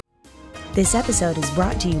This episode is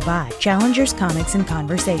brought to you by Challengers Comics and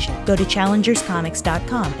Conversation. Go to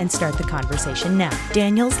challengerscomics.com and start the conversation now.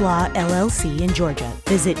 Daniels Law LLC in Georgia.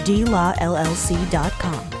 Visit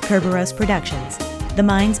dlawllc.com. Kerberos Productions. The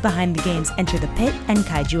minds behind the games Enter the Pit and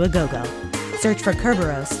Kaiju A Go-Go. Search for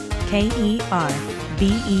Kerberos, Kerberos,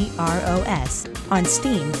 on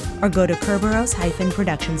Steam, or go to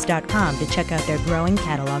kerberos-productions.com to check out their growing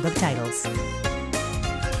catalog of titles.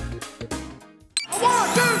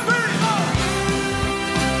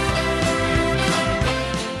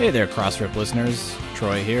 Hey there, Crossrip listeners.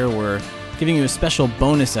 Troy here. We're giving you a special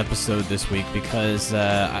bonus episode this week because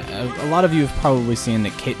a lot of you have probably seen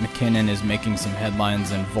that Kate McKinnon is making some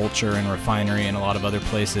headlines in Vulture and Refinery and a lot of other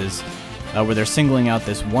places where they're singling out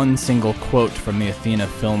this one single quote from the Athena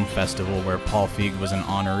Film Festival where Paul Feig was an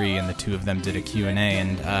honoree and the two of them did a Q&A.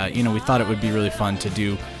 And, we thought it would be really fun to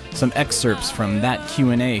do some excerpts from that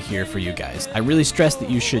Q&A here for you guys. I really stress that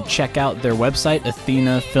you should check out their website,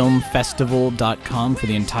 athenafilmfestival.com, for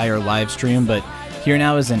the entire live stream, but here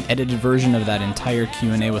now is an edited version of that entire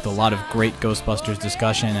Q&A with a lot of great Ghostbusters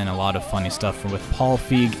discussion and a lot of funny stuff with Paul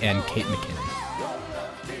Feig and Kate McKinnon.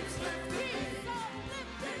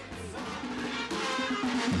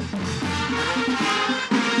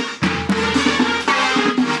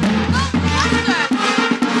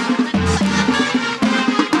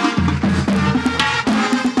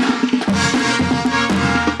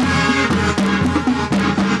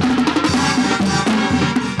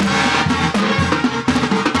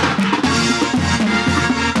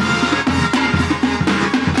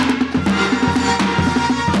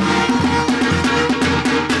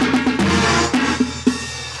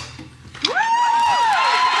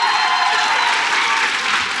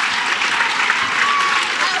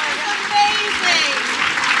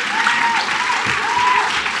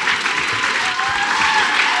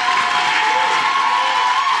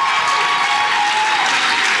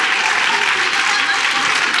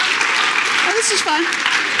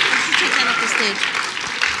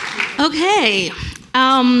 Okay,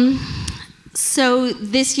 so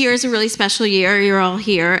this year is a really special year. You're all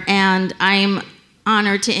here, and I'm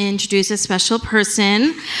honored to introduce a special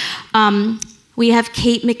person. We have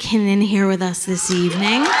Kate McKinnon here with us this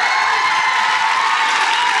evening.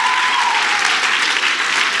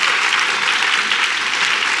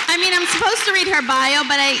 I mean, I'm supposed to read her bio,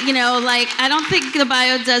 but I don't think the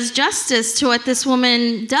bio does justice to what this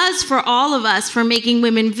woman does for all of us, for making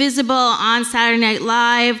women visible on Saturday Night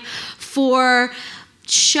Live, for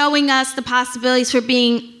showing us the possibilities, for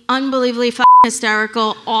being unbelievably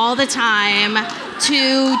hysterical all the time,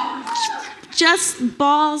 to just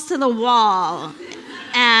balls to the wall.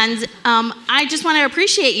 And I just want to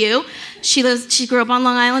appreciate you. She grew up on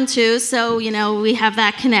Long Island too, so we have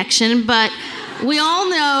that connection. But we all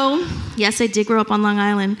know, yes, I did grow up on Long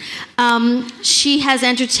Island. She has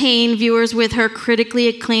entertained viewers with her critically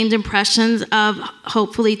acclaimed impressions of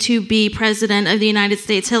hopefully to be President of the United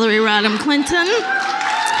States, Hillary Rodham Clinton,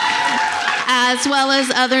 as well as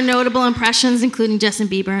other notable impressions, including Justin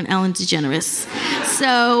Bieber and Ellen DeGeneres.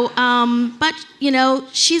 So, but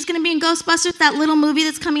she's going to be in Ghostbusters, that little movie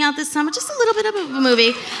that's coming out this summer, just a little bit of a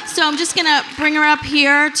movie. So I'm just going to bring her up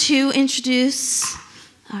here to introduce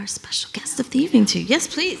our special guest of the evening to you. Yes,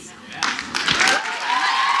 please.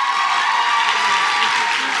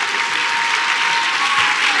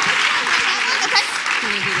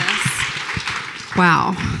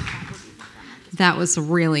 Wow. That was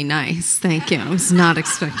really nice. Thank you. I was not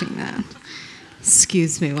expecting that.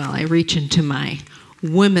 Excuse me while I reach into my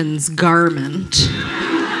women's garment.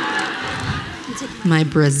 My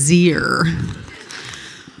brassiere.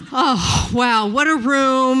 Oh, wow. What a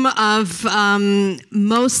room of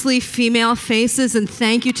mostly female faces, and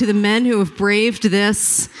thank you to the men who have braved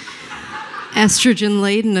this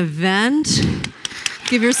estrogen-laden event.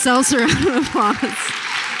 Give yourselves a round of applause.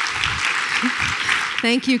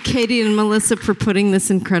 Thank you, Katie and Melissa, for putting this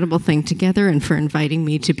incredible thing together and for inviting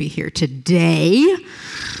me to be here today.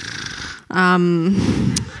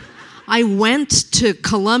 I went to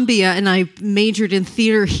Columbia and I majored in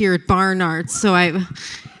theater here at Barnard, so I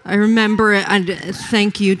remember it, and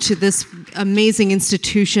thank you to this amazing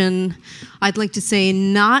institution. I'd like to say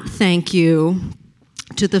not thank you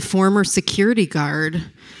to the former security guard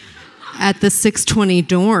at the 620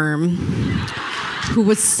 dorm, who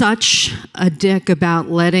was such a dick about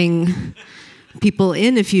letting people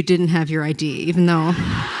in if you didn't have your ID, even though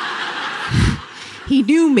he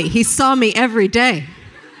knew me. He saw me every day.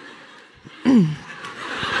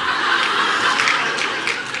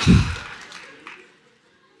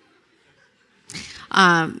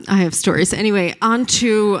 I have stories. Anyway, on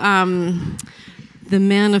to the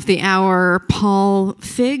man of the hour, Paul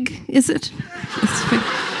Feig, is it? It's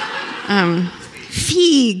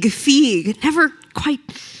Feig. Never quite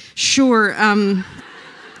sure.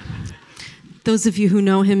 Those of you who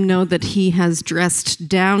know him know that he has dressed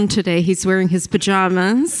down today. He's wearing his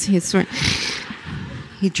pajamas.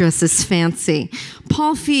 He dresses fancy.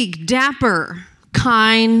 Paul Feig, dapper,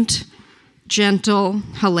 kind, gentle,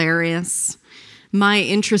 hilarious. My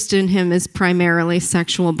interest in him is primarily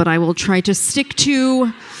sexual, but I will try to stick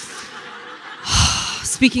to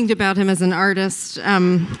speaking about him as an artist.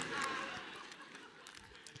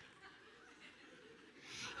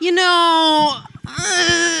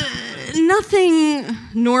 Nothing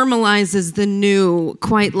normalizes the new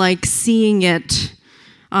quite like seeing it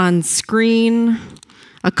on screen.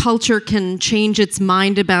 A culture can change its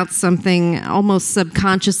mind about something almost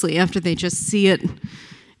subconsciously after they just see it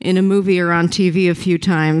in a movie or on TV a few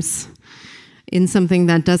times in something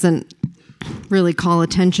that doesn't really call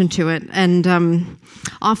attention to it. And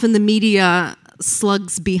often the media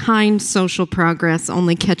slugs behind social progress,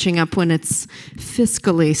 only catching up when it's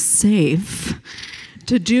fiscally safe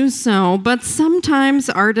to do so. But sometimes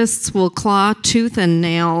artists will claw tooth and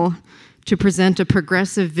nail to present a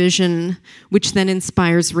progressive vision, which then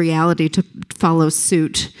inspires reality to follow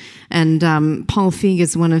suit. And Paul Feig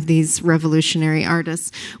is one of these revolutionary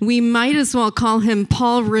artists. We might as well call him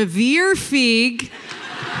Paul Revere Feig.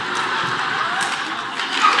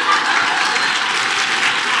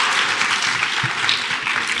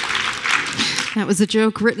 That was a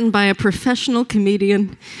joke written by a professional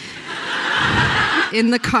comedian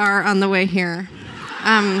in the car on the way here.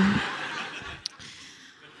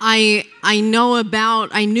 I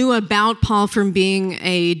knew about Paul from being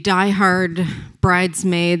a diehard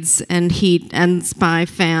Bridesmaids and Heat and Spy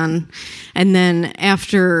fan, and then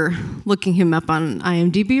after looking him up on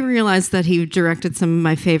IMDb, realized that he directed some of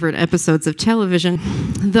my favorite episodes of television: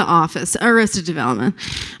 The Office, Arrested Development.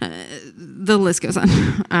 The list goes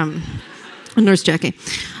on. Nurse Jackie.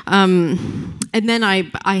 And then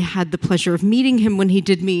I had the pleasure of meeting him when he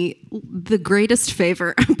did me the greatest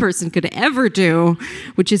favor a person could ever do,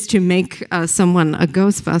 which is to make someone a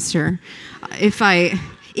Ghostbuster. If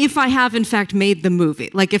I have in fact made the movie,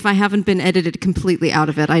 like if I haven't been edited completely out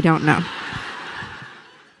of it, I don't know.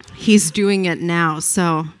 He's doing it now,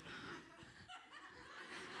 so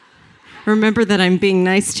remember that I'm being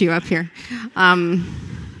nice to you up here.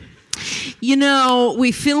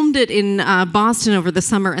 We filmed it in Boston over the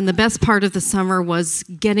summer, and the best part of the summer was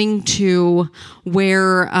getting to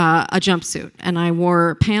wear a jumpsuit. And I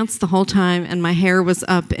wore pants the whole time, and my hair was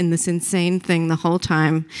up in this insane thing the whole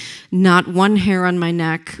time. Not one hair on my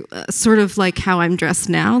neck, sort of like how I'm dressed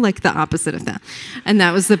now, like the opposite of that. And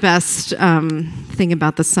that was the best thing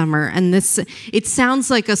about the summer. And it sounds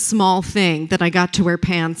like a small thing that I got to wear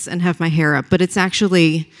pants and have my hair up, but it's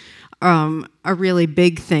actually a really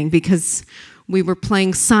big thing, because we were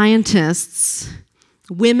playing scientists,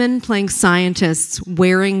 women playing scientists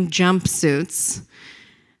wearing jumpsuits,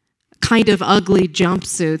 kind of ugly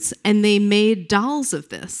jumpsuits, and they made dolls of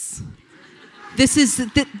this.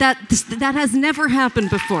 That has never happened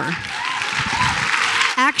before.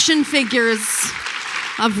 Action figures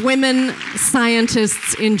of women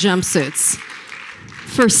scientists in jumpsuits.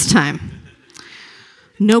 First time.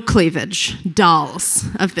 No cleavage, dolls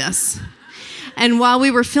of this. And while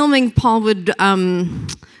we were filming, Paul would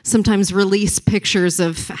sometimes release pictures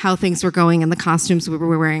of how things were going and the costumes we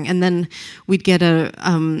were wearing. And then we'd get a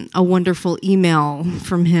wonderful email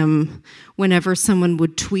from him whenever someone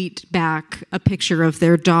would tweet back a picture of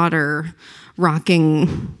their daughter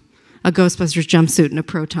rocking a Ghostbusters jumpsuit and a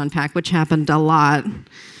proton pack, which happened a lot.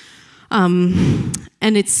 And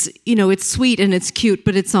it's sweet and it's cute,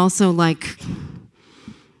 but it's also like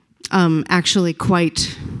actually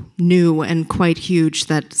quite new and quite huge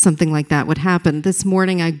that something like that would happen. This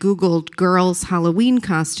morning I Googled girls' Halloween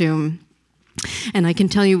costume, and I can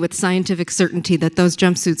tell you with scientific certainty that those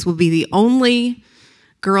jumpsuits will be the only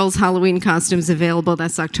girls' Halloween costumes available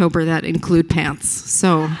this October that include pants.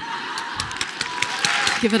 So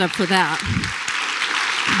give it up for that.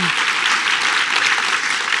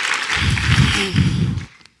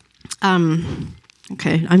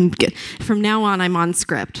 Okay, from now on, I'm on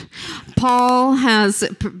script.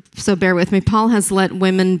 So bear with me, Paul has let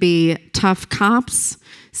women be tough cops,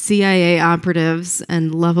 CIA operatives,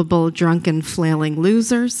 and lovable, drunken, flailing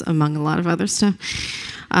losers, among a lot of other stuff.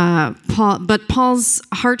 But Paul's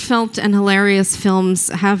heartfelt and hilarious films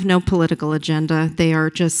have no political agenda. They are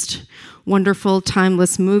just wonderful,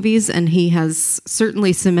 timeless movies, and he has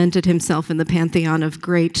certainly cemented himself in the pantheon of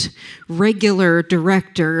great regular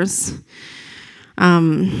directors.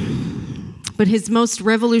 But his most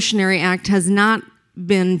revolutionary act has not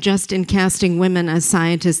been just in casting women as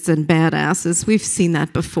scientists and badasses. We've seen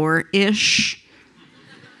that before-ish.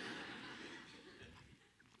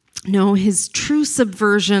 No, his true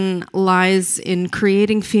subversion lies in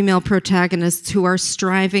creating female protagonists who are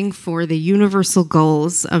striving for the universal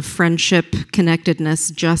goals of friendship,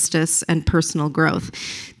 connectedness, justice, and personal growth.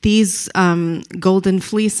 These golden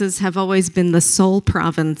fleeces have always been the sole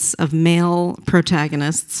province of male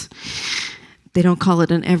protagonists. They don't call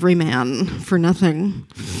it an everyman for nothing.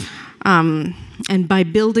 And by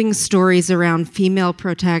building stories around female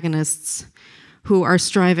protagonists who are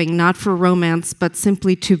striving not for romance, but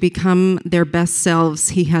simply to become their best selves,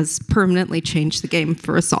 he has permanently changed the game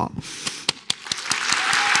for us all.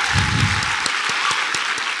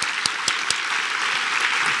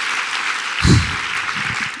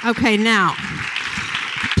 Okay, now,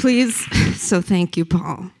 please, so thank you,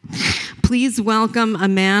 Paul. Please welcome a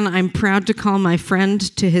man I'm proud to call my friend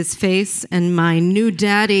to his face and my new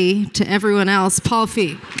daddy to everyone else, Paul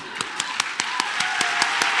Feig.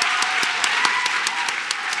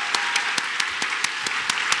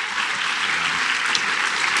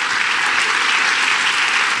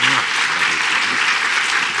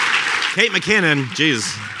 Kate McKinnon, geez.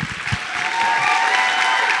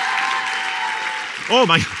 Oh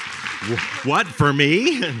my, what, for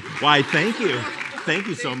me? Why, thank you. Thank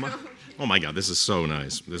you so much. Oh my God, this is so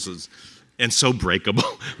nice. This is, and so breakable.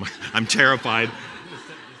 I'm terrified.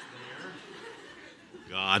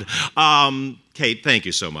 God. Kate, thank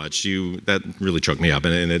you so much. That really choked me up,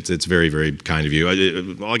 and it's very, very kind of you.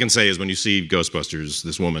 All I can say is when you see Ghostbusters,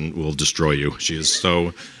 this woman will destroy you. She is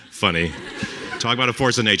so funny. Talk about a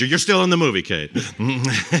force of nature. You're still in the movie, Kate.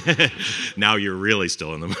 Now you're really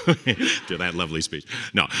still in the movie. To that lovely speech.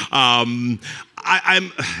 No.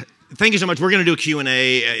 Thank you so much. We're going to do a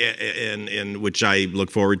Q&A in which I look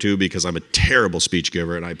forward to because I'm a terrible speech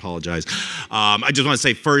giver, and I apologize. I just want to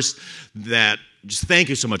say first that just thank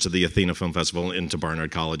you so much to the Athena Film Festival and to Barnard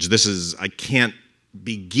College. I can't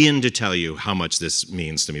begin to tell you how much this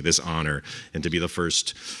means to me, this honor, and to be the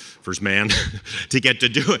first man to get to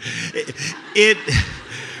do it.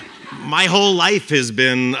 My whole life has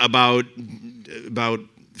been about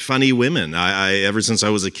funny women. I ever since I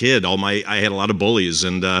was a kid, I had a lot of bullies,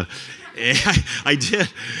 and I did,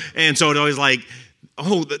 and so it always like,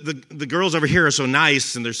 oh, the girls over here are so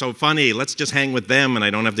nice and they're so funny. Let's just hang with them, and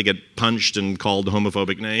I don't have to get punched and called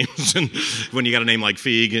homophobic names. And when you got a name like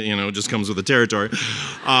Feig, it just comes with the territory.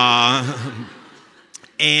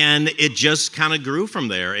 And it just kind of grew from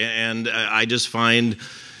there. And I just find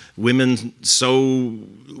women so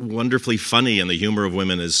wonderfully funny, and the humor of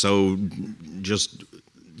women is so just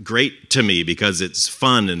great to me because it's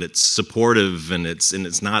fun and it's supportive and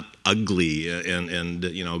it's not ugly.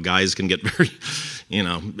 And guys can get very,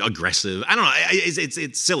 aggressive. I don't know.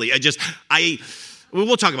 It's silly.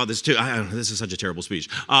 We'll talk about this too. This is such a terrible speech.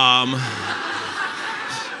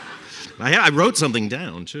 I wrote something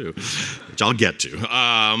down too, which I'll get to.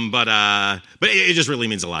 But it just really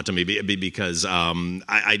means a lot to me because I'm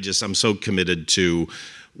so committed to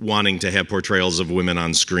wanting to have portrayals of women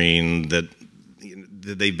on screen that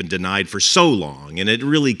they've been denied for so long, and it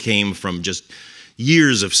really came from just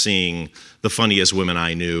years of seeing the funniest women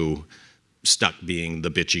I knew stuck being the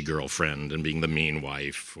bitchy girlfriend and being the mean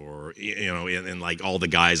wife, or and like all the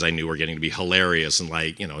guys I knew were getting to be hilarious, and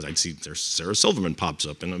I'd see Sarah Silverman pops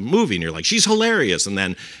up in a movie and you're like, she's hilarious, and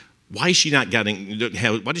then why does she not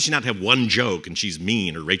have one joke and she's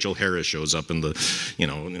mean? Or Rachel Harris shows up in the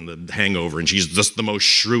Hangover and she's just the most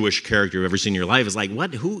shrewish character you've ever seen in your life. It's like,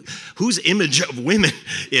 what? Whose image of women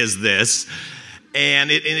is this?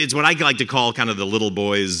 And it's what I like to call kind of the little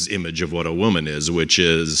boy's image of what a woman is, which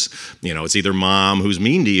is, it's either mom who's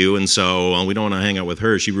mean to you, and so we don't want to hang out with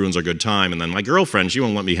her. She ruins our good time. And then my girlfriend, she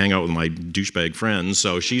won't let me hang out with my douchebag friends,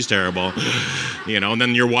 so she's terrible. And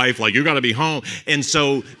then your wife, like, you got to be home. And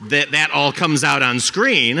so that all comes out on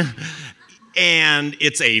screen. And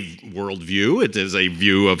it's a worldview. It is a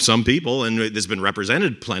view of some people, and it's been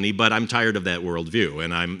represented plenty. But I'm tired of that worldview,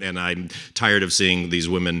 and I'm tired of seeing these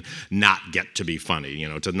women not get to be funny.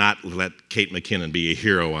 To not let Kate McKinnon be a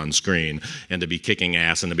hero on screen, and to be kicking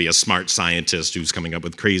ass, and to be a smart scientist who's coming up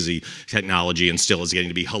with crazy technology, and still is getting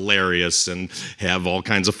to be hilarious and have all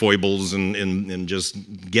kinds of foibles, and just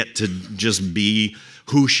get to just be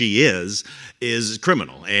who she is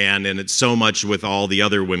criminal. And it's so much with all the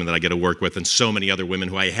other women that I get to work with, and so many other women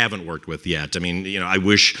who I haven't worked with yet. I mean, I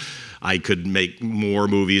wish I could make more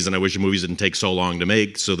movies, and I wish the movies didn't take so long to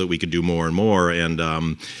make so that we could do more and more. And,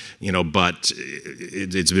 but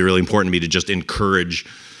it's really important to me to just encourage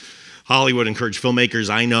Hollywood, encourage filmmakers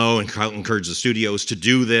I know, and encourage the studios to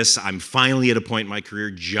do this. I'm finally at a point in my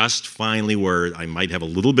career, just finally, where I might have a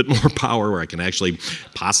little bit more power, where I can actually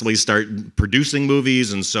possibly start producing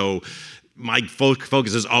movies. And so my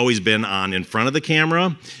focus has always been on in front of the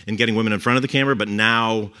camera and getting women in front of the camera, but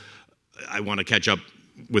now I want to catch up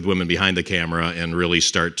with women behind the camera and really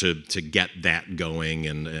start to get that going,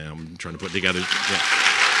 and I'm trying to put together... Yeah.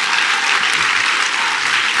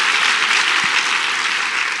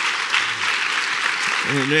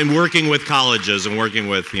 And working with colleges and working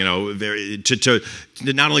with, to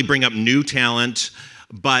not only bring up new talent,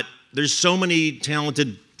 but there's so many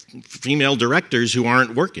talented female directors who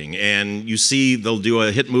aren't working. And you see they'll do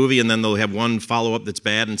a hit movie and then they'll have one follow-up that's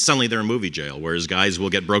bad and suddenly they're in movie jail, whereas guys will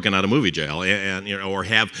get broken out of movie jail and or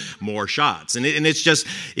have more shots. And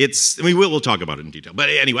we'll talk about it in detail. But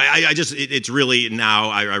anyway, it's really now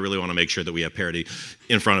I really want to make sure that we have parity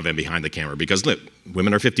in front of and behind the camera, because look,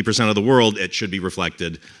 women are 50% of the world. It should be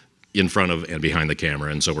reflected in front of and behind the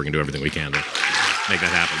camera. And so we're going to do everything we can to make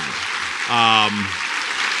that happen.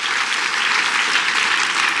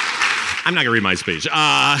 I'm not going to read my speech. So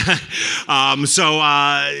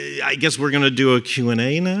I guess we're going to do a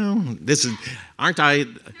Q&A now.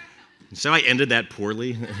 So I ended that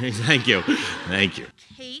poorly? Thank you.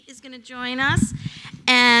 Kate is going to join us.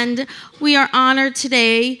 And we are honored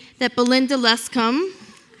today that Belinda Luscombe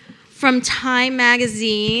from Time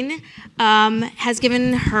Magazine has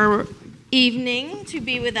given her evening to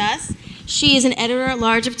be with us. She is an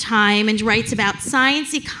editor-at-large of Time and writes about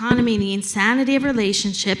science, economy, and the insanity of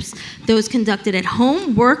relationships, those conducted at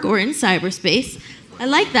home, work, or in cyberspace. I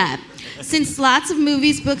like that. Since lots of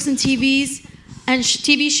movies, books, and TV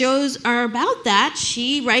shows are about that,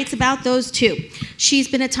 she writes about those too. She's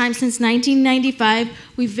been at Time since 1995.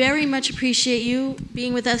 We very much appreciate you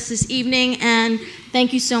being with us this evening, and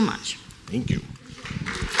thank you so much. Thank you.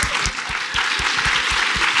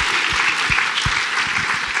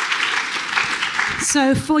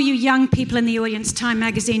 So for you young people in the audience, Time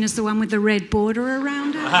Magazine is the one with the red border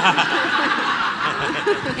around it.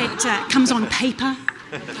 It comes on paper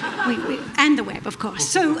and the web, of course.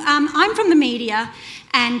 So I'm from the media,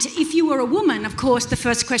 and if you were a woman, of course, the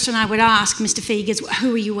first question I would ask Mr. Feig is,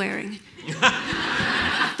 who are you wearing?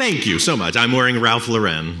 Thank you so much. I'm wearing Ralph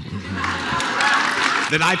Lauren.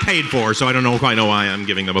 That I paid for, so I don't quite know why I'm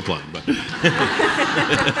giving them a plug. But.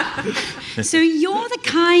 So you're the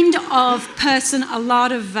kind of person a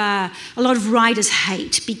lot of writers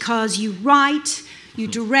hate, because you write, you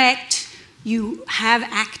direct, you have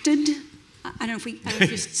acted. I don't know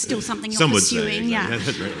if it's still something you're Some pursuing. Would say, yeah.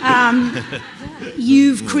 That's right.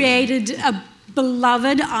 You've created a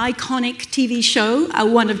beloved, iconic TV show,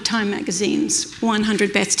 one of Time Magazine's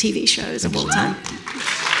 100 best TV shows of all time.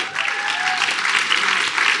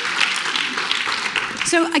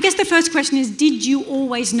 So I guess the first question is, did you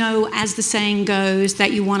always know, as the saying goes,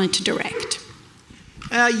 that you wanted to direct?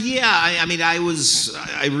 I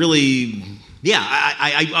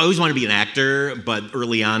always wanted to be an actor, but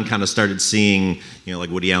early on kind of started seeing, like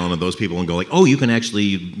Woody Allen and those people and go like, oh, you can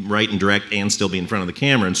actually write and direct and still be in front of the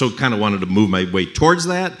camera. And so kind of wanted to move my way towards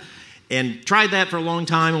that and tried that for a long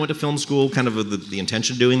time. I went to film school kind of with the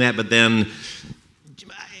intention of doing that, but then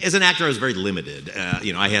as an actor, I was very limited.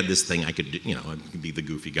 I had this thing I could be the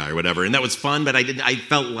goofy guy or whatever, and that was fun. But I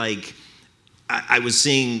felt like I was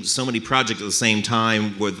seeing so many projects at the same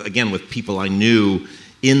time with people I knew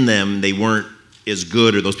in them. They weren't as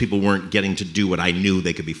good, or those people weren't getting to do what I knew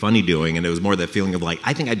they could be funny doing. And it was more that feeling of like,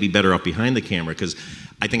 I think I'd be better off behind the camera because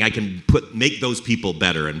I think I can make those people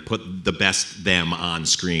better and put the best them on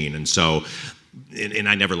screen. And so. And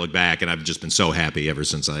I never look back, and I've just been so happy ever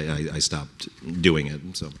since I stopped doing it.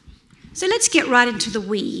 So let's get right into the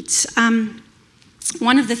weeds.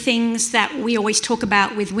 One of the things that we always talk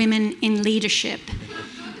about with women in leadership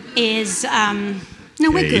is... no,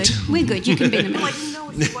 we're good. We're good. You can be in the middle. Like, you know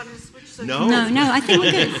what you wanted to switch, so No, I think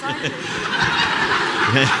we're good.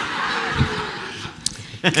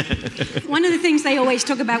 One of the things they always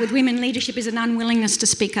talk about with women in leadership is an unwillingness to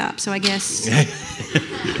speak up, so I guess...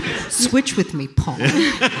 Switch with me, Paul. Not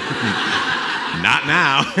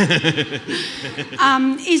now.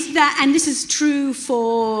 Is that, and this is true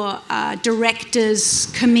for directors,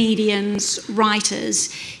 comedians, writers,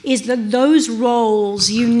 is that those roles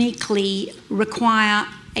uniquely require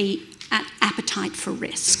an appetite for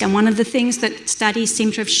risk. And one of the things that studies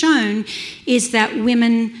seem to have shown is that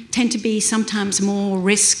women tend to be sometimes more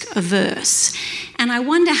risk averse. And I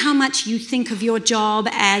wonder how much you think of your job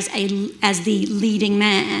as the leading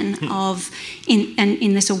man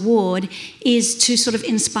in this award is to sort of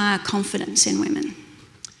inspire confidence in women.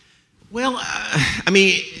 Well,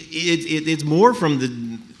 it's more from the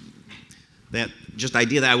just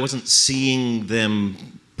idea that I wasn't seeing them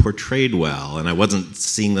portrayed well, and I wasn't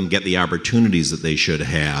seeing them get the opportunities that they should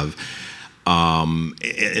have.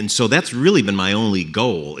 And so that's really been my only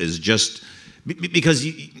goal, is just because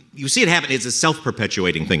you see it happen. It's a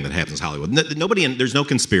self-perpetuating thing that happens in Hollywood. There's no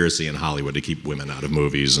conspiracy in Hollywood to keep women out of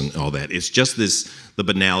movies and all that. It's just the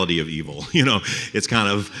banality of evil. It's kind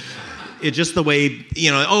of. It's just the way,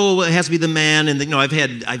 it has to be the man. And, I've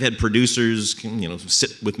had producers,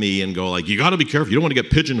 sit with me and go like, you got to be careful. You don't want to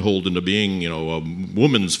get pigeonholed into being, a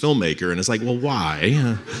woman's filmmaker. And it's like, well,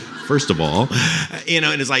 why? First of all,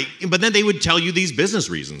 and it's like, but then they would tell you these business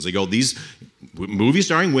reasons. They go, these movies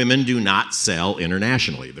starring women do not sell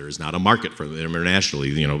internationally. There is not a market for them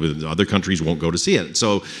internationally. Other countries won't go to see it.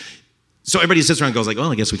 So everybody sits around and goes like,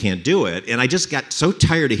 well, I guess we can't do it. And I just got so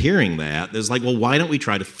tired of hearing that. It's like, well, why don't we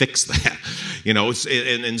try to fix that?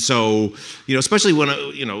 So, especially when,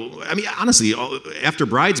 honestly, after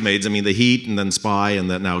Bridesmaids, The Heat and then Spy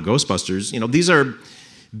and then now Ghostbusters, these are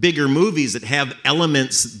bigger movies that have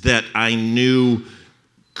elements that I knew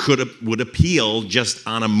would appeal just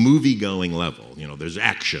on a movie-going level. There's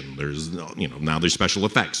action, there's, now there's special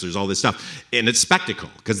effects, there's all this stuff. And it's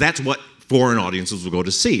spectacle, because that's what foreign audiences will go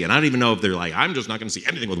to see. And I don't even know if they're like, I'm just not going to see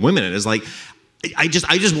anything with women in it. It's like, I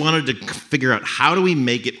just wanted to figure out, how do we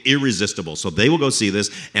make it irresistible? So they will go see this,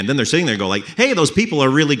 and then they're sitting there and go like, hey, those people are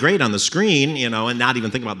really great on the screen, and not even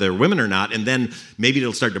think about they're women or not. And then maybe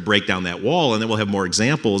it'll start to break down that wall, and then we'll have more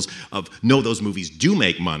examples of, no, those movies do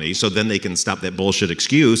make money, so then they can stop that bullshit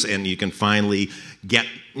excuse, and you can finally get,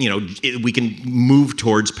 we can move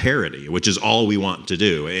towards parity, which is all we want to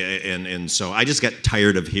do. And so I just got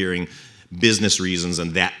tired of hearing business reasons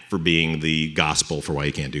and that for being the gospel for why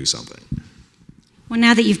you can't do something. Well,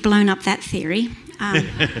 now that you've blown up that theory, I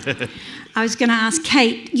was going to ask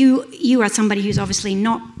Kate, you are somebody who's obviously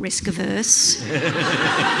not risk averse.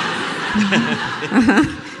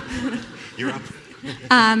 You're up.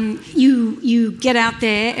 You get out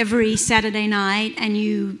there every Saturday night,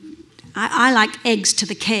 and I like eggs to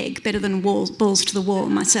the keg better than balls to the wall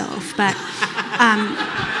myself, but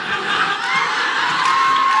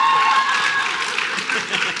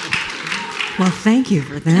well, thank you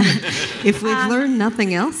for that. If we've learned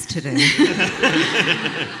nothing else today.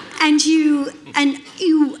 And you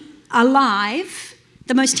are live,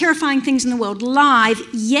 the most terrifying things in the world, live,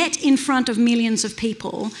 yet in front of millions of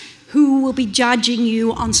people who will be judging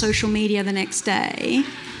you on social media the next day.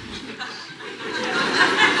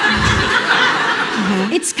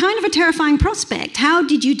 Mm-hmm. It's kind of a terrifying prospect. How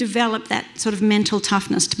did you develop that sort of mental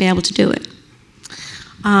toughness to be able to do it?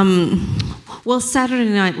 Well, Saturday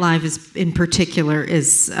Night Live in particular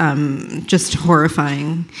is just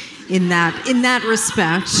horrifying in that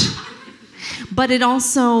respect. But it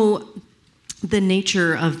also, the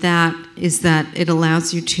nature of that is that it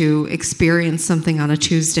allows you to experience something on a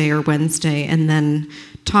Tuesday or Wednesday and then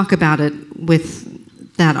talk about it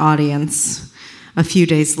with that audience a few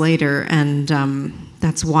days later. And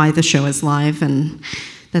that's why the show is live, and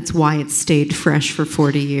that's why it's stayed fresh for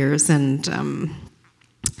 40 years. And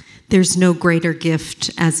there's no greater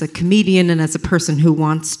gift as a comedian and as a person who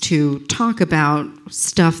wants to talk about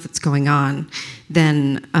stuff that's going on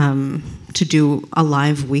than to do a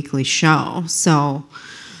live weekly show. So,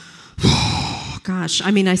 gosh,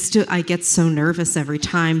 I get so nervous every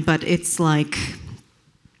time, but it's like,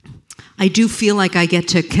 I do feel like I get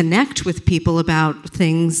to connect with people about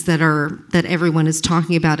things that everyone is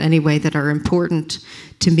talking about anyway, that are important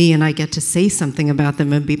to me, and I get to say something about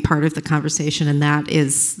them and be part of the conversation, and that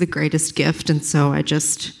is the greatest gift. And so I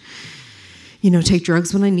just, take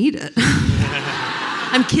drugs when I need it.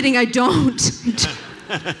 I'm kidding, I don't.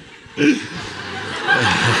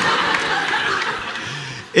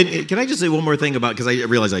 And can I just say one more thing about, because I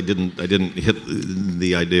realize I didn't hit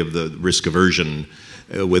the idea of the risk aversion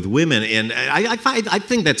with women, and I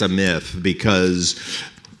think that's a myth, because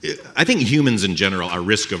I think humans in general are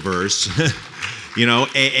risk averse.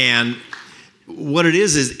 And what it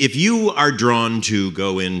is if you are drawn to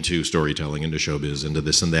go into storytelling, into showbiz, into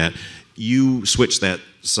this and that, you switch that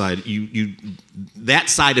side. That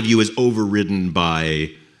side of you is overridden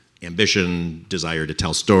by ambition, desire to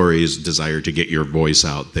tell stories, desire to get your voice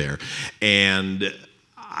out there. And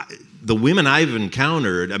the women I've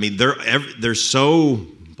encountered, they're so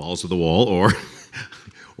balls to the wall,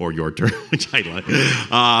 or your turn, which I like,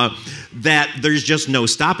 that there's just no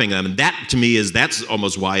stopping them. And that, to me, that's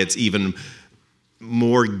almost why it's even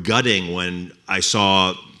more gutting when I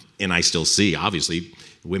saw, and I still see, obviously,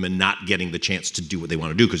 women not getting the chance to do what they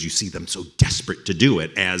want to do, because you see them so desperate to do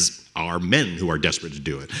it, as are men who are desperate to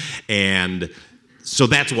do it. And So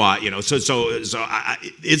that's why,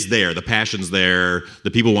 it's there. The passion's there.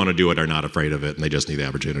 The people want to do it are not afraid of it, and they just need the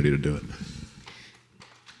opportunity to do it.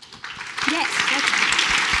 Yes.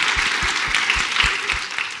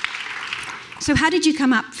 So how did you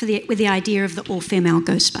come up with the idea of the all-female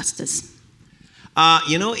Ghostbusters? I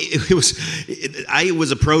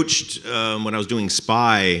was approached when I was doing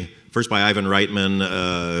Spy, first by Ivan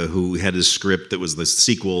Reitman, who had his script that was the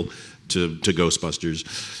sequel to Ghostbusters,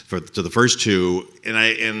 to the first two, and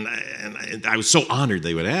I was so honored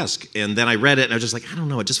they would ask. And then I read it, and I was just like, I don't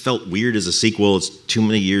know, it just felt weird as a sequel. It's too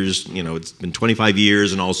many years, it's been 25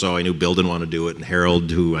 years, and also I knew Bill didn't want to do it, and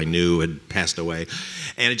Harold, who I knew, had passed away.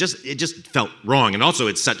 And it just felt wrong. And also,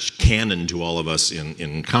 it's such canon to all of us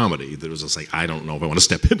in comedy that it was just like, I don't know if I want to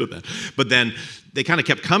step into that. But then they kind of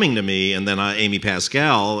kept coming to me, and then Amy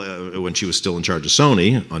Pascal, when she was still in charge of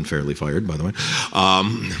Sony, unfairly fired, by the way,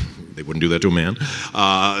 they wouldn't do that to a man.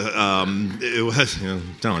 It was,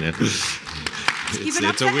 I'm telling you.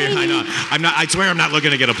 It's a weird. I know. I swear I'm not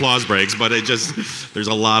looking to get applause breaks, but there's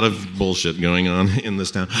a lot of bullshit going on in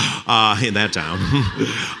this town, in that town.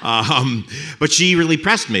 But she really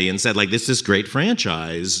pressed me and said, like, this is great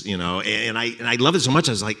franchise, and I love it so much.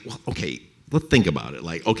 I was like, well, okay, let's think about it.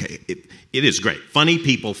 Like, okay, it is great. Funny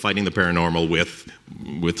people fighting the paranormal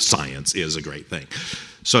with science is a great thing.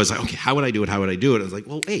 So I was like, okay, how would I do it? How would I do it? I was like,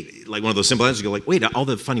 well, wait, like one of those simple answers. You go like, wait, all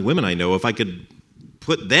the funny women I know, if I could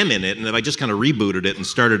put them in it, and if I just kind of rebooted it and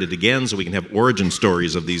started it again so we can have origin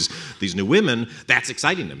stories of these new women, that's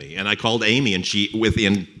exciting to me. And I called Amy, and she,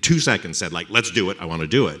 within 2 seconds, said, like, let's do it. I want to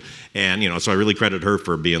do it. And, so I really credit her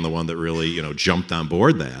for being the one that really, jumped on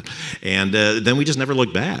board that. And then we just never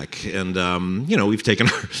looked back. And, we've taken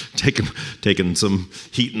some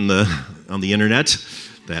heat on the internet,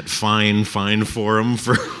 that fine forum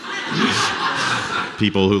for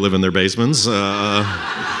people who live in their basements.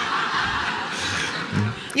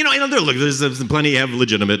 There's plenty have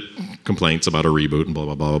legitimate complaints about a reboot and blah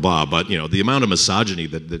blah blah blah blah. But the amount of misogyny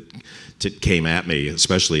that came at me,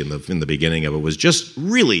 especially in the beginning of it, was just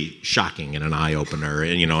really shocking and an eye opener.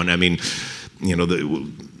 And I mean, I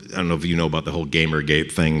don't know if you know about the whole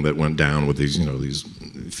Gamergate thing that went down with these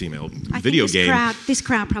female video game. This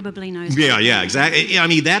crowd probably knows. Yeah, exactly. I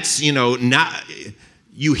mean, that's not.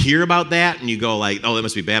 You hear about that and you go like, oh, that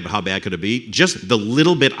must be bad, but how bad could it be? Just the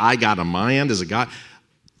little bit I got on my end as a guy,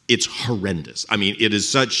 it's horrendous. I mean, it is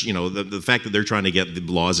such, the fact that they're trying to get the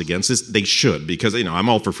laws against this, they should, because, I'm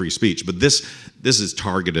all for free speech, but this is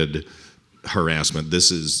targeted harassment.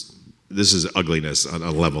 This is ugliness on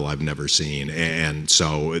a level I've never seen. And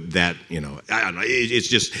so that, I don't know,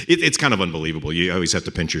 it's kind of unbelievable. You always have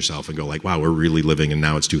to pinch yourself and go like, wow, we're really living, and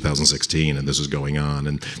now it's 2016 and this is going on.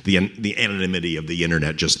 And the anonymity of the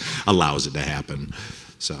internet just allows it to happen.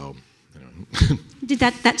 So, Did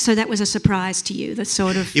so that was a surprise to you, the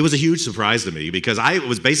sort of... It was a huge surprise to me, because I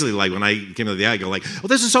was basically like, when I came to the I go like, oh,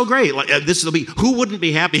 this is so great. Like, who wouldn't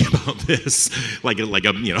be happy about this? like a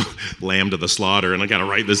lamb to the slaughter, and I got to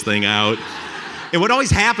write this thing out. And what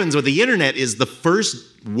always happens with the internet is the first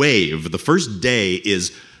wave, the first day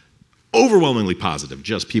is overwhelmingly positive.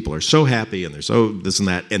 Just people are so happy and they're so this and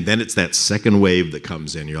that. And then it's that second wave that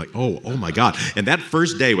comes in. You're like, oh my God. And that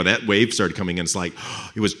first day when that wave started coming in, it's like,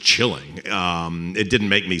 it was chilling. It didn't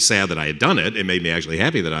make me sad that I had done it. It made me actually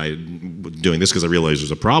happy that I was doing this, because I realized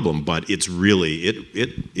there's a problem. But it's really,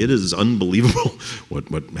 it is unbelievable what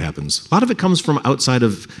happens. A lot of it comes from outside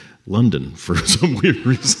of London for some weird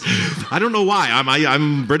reason. I don't know why.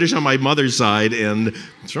 I'm British on my mother's side, and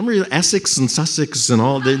it's from Essex and Sussex and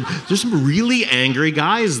all. There's some really angry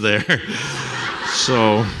guys there.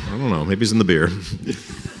 So I don't know. Maybe it's in the beer.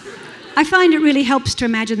 I find it really helps to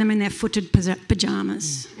imagine them in their footed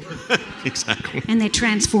pajamas. Exactly. And their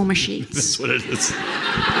transformer sheets. That's what it is.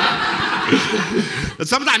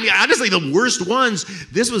 Sometimes, honestly, the worst ones,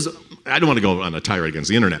 I don't want to go on a tirade against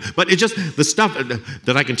the internet, but it's just the stuff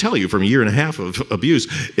that I can tell you from a year and a half of abuse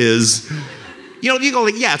is, you go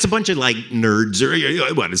like, yeah, it's a bunch of like nerds or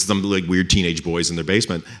it's some like weird teenage boys in their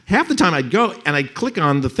basement. Half the time I'd go and I'd click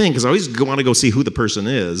on the thing, because I always want to go see who the person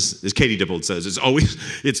is. As Katie Dippold says,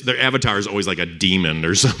 their avatar is always like a demon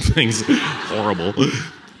or something. It's horrible.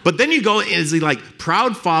 But then you go, is he like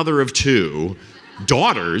proud father of 2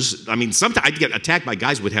 daughters? I mean, sometimes I'd get attacked by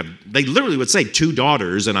guys they literally would say 2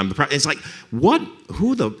 daughters, and it's like, what?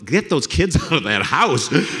 Get those kids out of that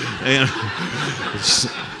house?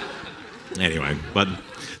 Anyway, but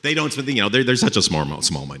they don't, they're such a small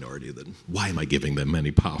minority that why am I giving them any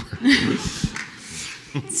power?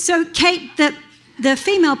 So, Kate, the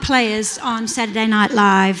female players on Saturday Night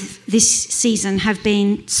Live this season have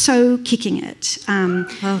been so kicking it. Well,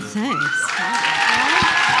 thanks.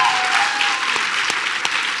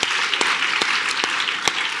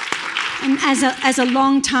 as a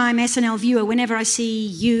long-time SNL viewer, whenever I see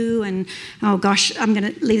you and, oh gosh, I'm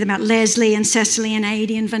going to leave them out, Leslie and Cecily and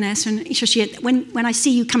Adie and Vanessa and Shoshia, when I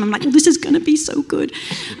see you come, I'm like, this is going to be so good.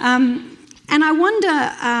 And I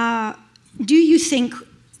wonder, do you think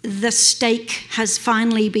the stake has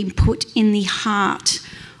finally been put in the heart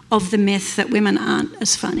of the myth that women aren't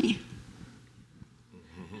as funny?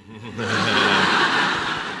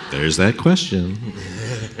 There's that question.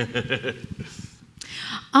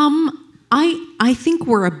 I think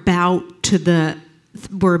we're about through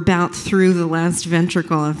the last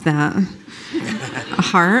ventricle of that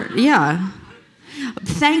heart. Yeah.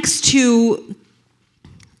 Thanks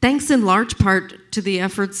in large part to the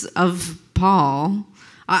efforts of Paul.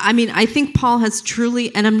 I mean, I think Paul has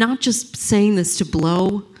truly, and I'm not just saying this to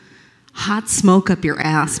blow hot smoke up your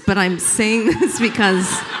ass, but I'm saying this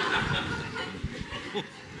because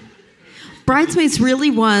Bridesmaids really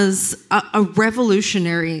was a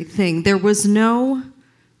revolutionary thing. There was no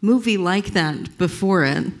movie like that before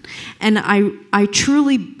it. And I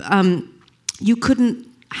truly, you couldn't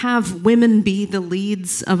have women be the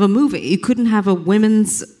leads of a movie. You couldn't have a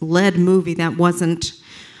women's led movie that wasn't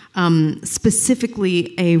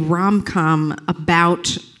specifically a rom-com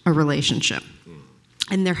about a relationship.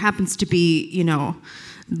 And there happens to be,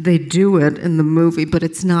 they do it in the movie, but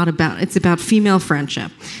it's about female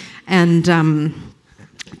friendship. And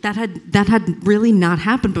that had really not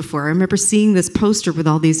happened before. I remember seeing this poster with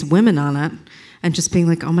all these women on it and just being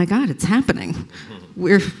like, oh my God, it's happening.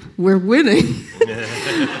 We're winning.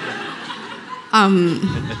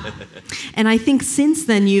 And I think since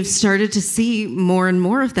then you've started to see more and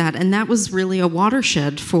more of that. And that was really a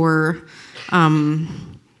watershed for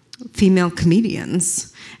female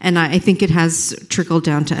comedians. And I think it has trickled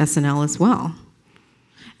down to SNL as well.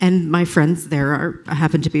 And my friends there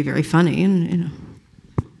happen to be very funny, and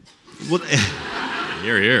Well,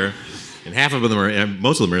 here, and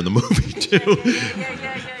most of them are in the movie too.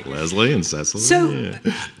 Leslie and Cecily. So,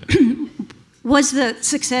 was the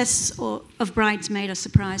success of Bridesmaid a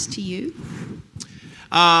surprise to you?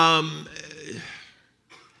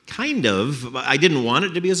 Kind of. I didn't want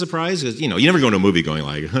it to be a surprise because you never go into a movie going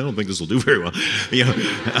like, I don't think this will do very well,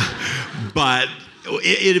 but.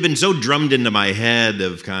 It had been so drummed into my head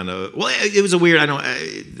of it was a weird, I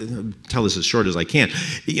tell this as short as I can.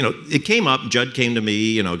 It came up, Judd came to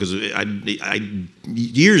me, because I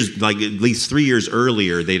years, like at least 3 years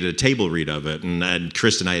earlier, they did a table read of it, and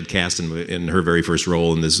Kristen I had cast in her very first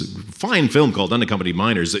role in this fine film called Unaccompanied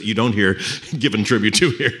Minors that you don't hear given tribute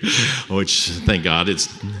to here, which, thank God, it's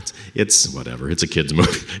whatever, it's a kid's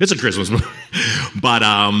movie, it's a Christmas movie. But,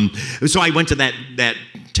 so I went to that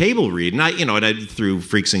table read, and I through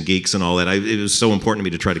Freaks and Geeks and all that, it was so important to me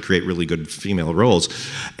to try to create really good female roles,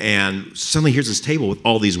 and suddenly here's this table with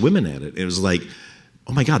all these women at it. It was like,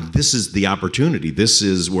 oh my God, this is the opportunity. This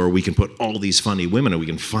is where we can put all these funny women, and we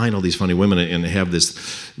can find all these funny women and have this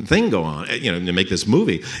thing go on, to make this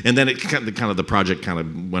movie. And then the project kind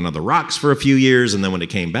of went on the rocks for a few years, and then when it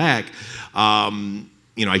came back,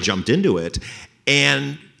 I jumped into it,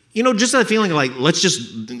 and just that feeling like,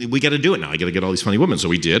 we got to do it now. I got to get all these funny women. So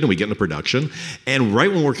we did, and we get into production. And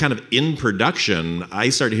right when we're kind of in production, I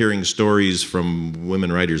start hearing stories from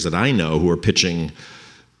women writers that I know who are pitching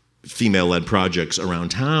female-led projects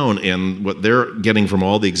around town. And what they're getting from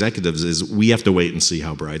all the executives is, we have to wait and see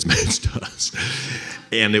how Bridesmaids does.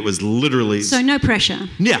 And it was literally... So no pressure.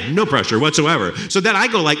 Yeah, no pressure whatsoever. So then I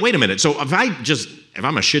go like, wait a minute. So if I'm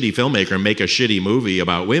a shitty filmmaker and make a shitty movie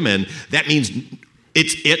about women, that means...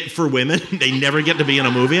 it's it for women. They never get to be in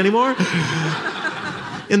a movie anymore.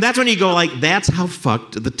 And that's when you go like, that's how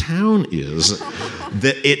fucked the town is.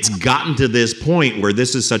 That it's gotten to this point where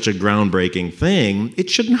this is such a groundbreaking thing. It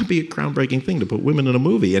should not be a groundbreaking thing to put women in a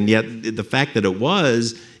movie. And yet the fact that it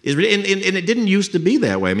was, and it didn't used to be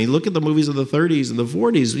that way. I mean, look at the movies of the 30s and the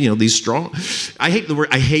 40s, these strong, I hate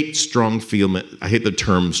the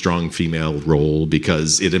term strong female role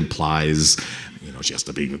because it implies, she has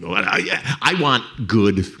to be. I want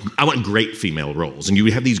great female roles, and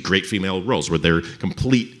you have these great female roles where they're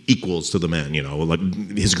complete equals to the men. Like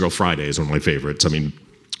His Girl Friday is one of my favorites. I mean,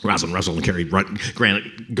 Rosalind Russell and Cary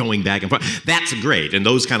Grant going back and forth. That's great, and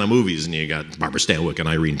those kind of movies. And you got Barbara Stanwyck and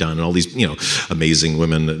Irene Dunne and all these amazing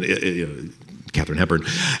women. Katharine Hepburn,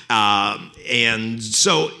 and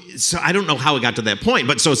so I don't know how it got to that point,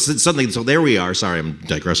 but so there we are. Sorry, I'm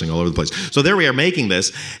digressing all over the place. So there we are making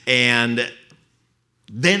this, and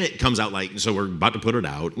then it comes out so we're about to put it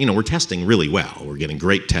out. We're testing really well. We're getting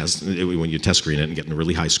great tests when you test screen it and getting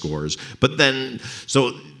really high scores. But then,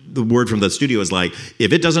 so the word from the studio is like,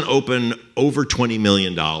 if it doesn't open over $20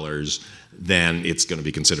 million, then it's going to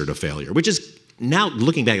be considered a failure, which is now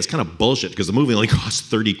looking back, it's kind of bullshit because the movie only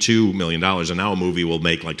cost $32 million, and now a movie will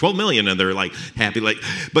make like $12 million, and they're like happy.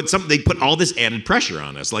 But they put all this added pressure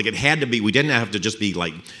on us. Like it had to be. We didn't have to just be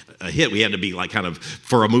like a hit. We had to be like kind of,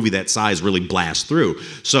 for a movie that size, really blast through.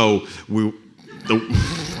 So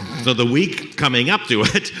the week coming up to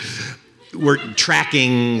it, we're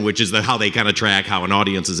tracking, which is how they kind of track how an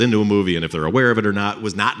audience is into a movie and if they're aware of it or not,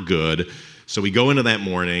 was not good. So we go into that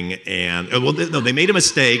morning and, they made a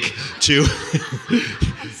mistake to...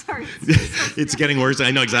 I'm sorry. It's getting worse.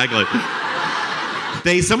 I know, exactly.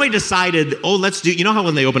 Somebody decided, let's do... You know how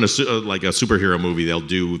when they open a superhero movie, they'll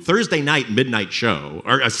do Thursday night midnight show.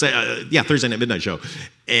 Thursday night midnight show.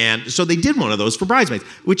 And so they did one of those for Bridesmaids,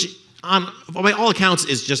 which... by all accounts,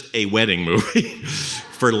 is just a wedding movie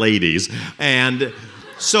for ladies. And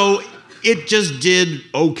so it just did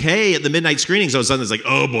okay at the midnight screening. So suddenly it's like,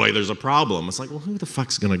 oh boy, there's a problem. It's like, well, who the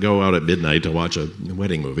fuck's going to go out at midnight to watch a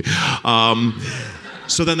wedding movie?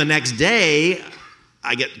 So then the next day,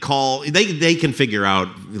 I get called. They can figure out,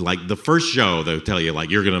 like, the first show, they'll tell you,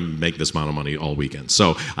 like, you're going to make this amount of money all weekend.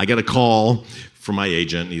 So I get a call from my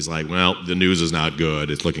agent, and he's like, well, the news is not good.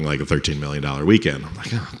 It's looking like a $13 million weekend. I'm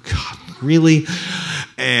like, oh, God, really?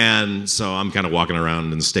 And so I'm kind of walking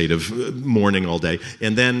around in a state of mourning all day.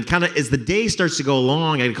 And then kind of as the day starts to go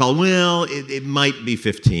along, I get called, well, it might be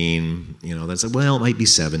 15. That's like, well, it might be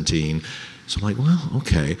 17. So I'm like, well,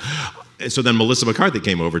 okay. So then Melissa McCarthy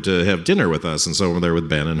came over to have dinner with us. And so we're there with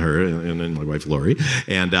Ben and her and my wife, Lori.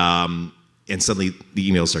 And suddenly the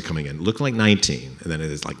emails start coming in. Look like 19. And then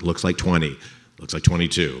it's like, looks like 20. Looks like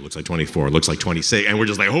 22, looks like 24, looks like 26. And we're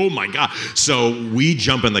just like, oh my God. So we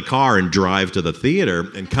jump in the car and drive to the theater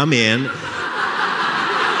and come in,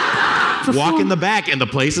 walk in the back, and the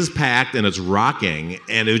place is packed and it's rocking.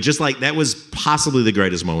 And it was just like, that was possibly the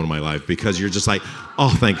greatest moment of my life because you're just like, oh,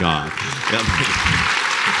 thank God.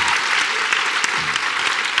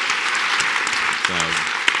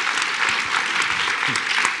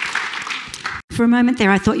 For a moment there,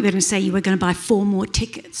 I thought you were going to say you were going to buy 4 more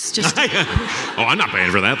tickets. Oh, I'm not paying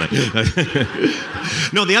for that thing.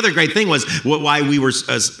 No, the other great thing was why we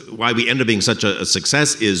ended up being such a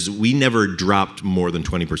success is we never dropped more than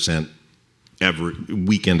 20% every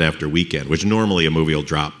weekend after weekend, which normally a movie will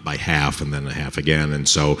drop by half and then a half again. And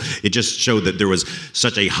so it just showed that there was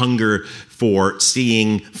such a hunger for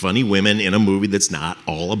seeing funny women in a movie that's not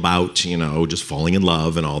all about, just falling in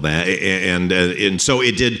love and all that. And so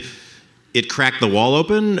it did. It cracked the wall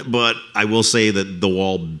open, but I will say that the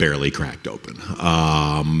wall barely cracked open.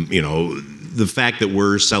 The fact that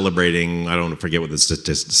we're celebrating, I don't forget what the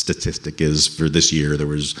statistic is for this year. There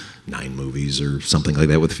was 9 movies or something like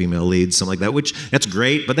that with female leads, something like that, which that's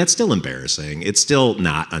great, but that's still embarrassing. It's still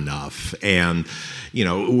not enough. And,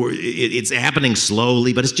 it's happening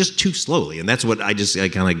slowly, but it's just too slowly. And that's what I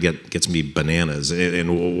kind of gets me bananas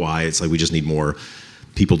and why it's like we just need more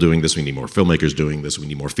people doing this, we need more filmmakers doing this, we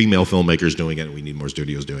need more female filmmakers doing it, and we need more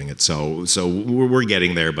studios doing it. So we're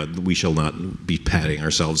getting there, but we shall not be patting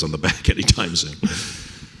ourselves on the back anytime soon.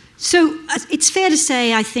 So it's fair to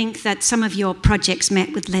say, I think, that some of your projects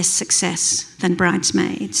met with less success than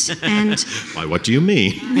Bridesmaids. And why, what do you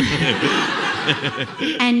mean?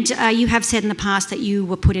 And you have said in the past that you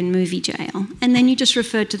were put in movie jail. And then you just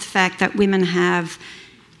referred to the fact that women have,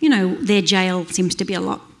 their jail seems to be a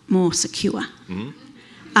lot more secure. Mm-hmm.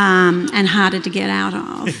 And harder to get out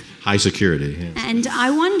of. High security. Yeah. And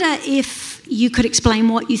I wonder if you could explain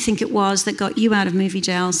what you think it was that got you out of movie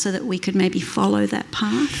jail so that we could maybe follow that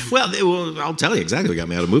path. Well, I'll tell you exactly what got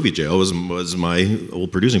me out of movie jail was my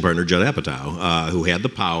old producing partner, Judd Apatow, who had the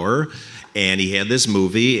power. And he had this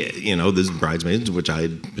movie, this Bridesmaids, which I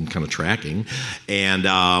had been kind of tracking. And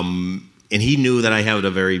he knew that I had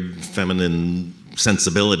a very feminine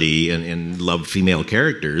sensibility and loved female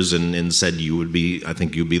characters and said I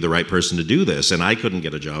think you'd be the right person to do this. And I couldn't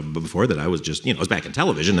get a job before that. I was just, I was back in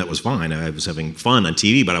television. That was fine. I was having fun on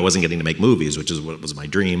TV, but I wasn't getting to make movies, which is what was my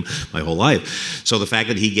dream my whole life. So the fact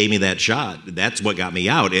that he gave me that shot, that's what got me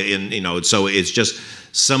out. And so it's just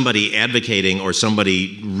somebody advocating or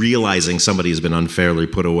somebody realizing somebody has been unfairly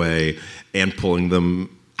put away and pulling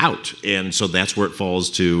them out. And so that's where it falls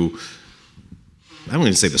to, I don't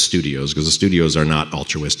even say the studios, because the studios are not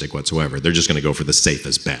altruistic whatsoever. They're just going to go for the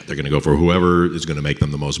safest bet. They're going to go for whoever is going to make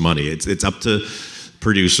them the most money. It's up to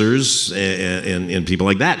producers and people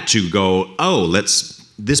like that to go,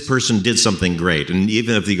 this person did something great. And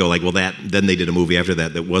even if you go like, well, then they did a movie after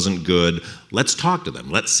that wasn't good, let's talk to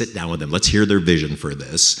them. Let's sit down with them. Let's hear their vision for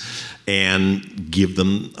this and give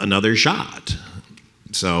them another shot.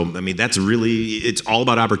 So, that's really, it's all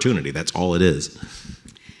about opportunity. That's all it is.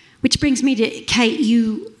 Which brings me to, Kate,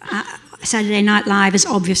 you Saturday Night Live is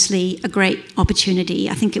obviously a great opportunity.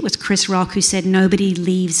 I think it was Chris Rock who said nobody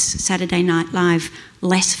leaves Saturday Night Live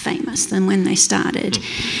less famous than when they started.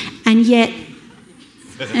 And yet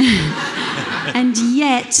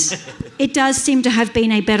it does seem to have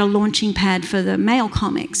been a better launching pad for the male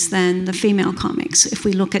comics than the female comics. If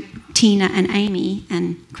we look at Tina and Amy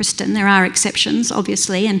and Kristen, there are exceptions,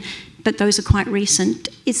 obviously, but those are quite recent.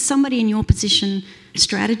 Is somebody in your position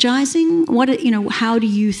strategizing? How do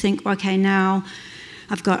you think, okay, now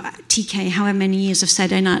I've got TK, however many years of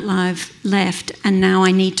Saturday Night Live left, and now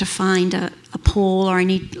I need to find a Paul, or I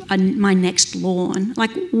need my next Lorne.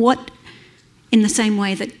 Like, what, in the same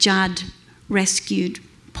way that Judd rescued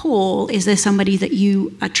Paul, is there somebody that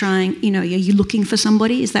you are trying, are you looking for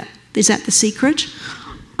somebody? Is that the secret?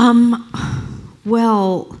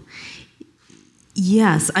 Well,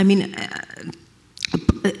 yes. I mean,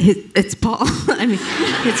 it's Paul. I mean,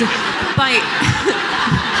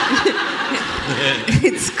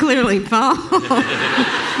 it's clearly Paul.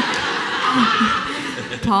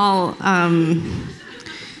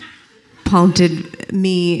 Paul did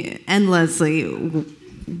me and Leslie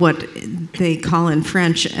what they call in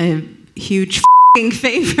French a huge f***ing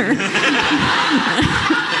favor.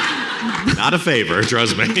 Not a favor,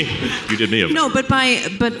 trust me. You did me a favor. No, but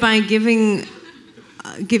by giving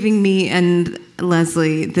me and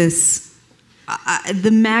Leslie this,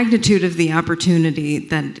 the magnitude of the opportunity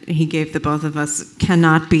that he gave the both of us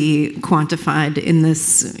cannot be quantified in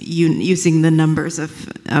this using the numbers of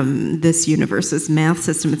this universe's math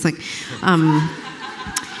system. It's like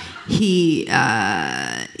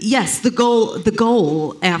yes, the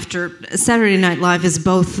goal after Saturday Night Live is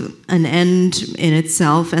both an end in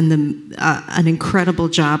itself and an incredible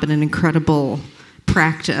job and an incredible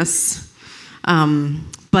practice.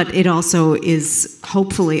 But it also is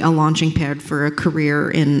hopefully a launching pad for a career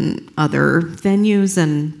in other venues.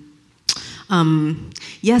 And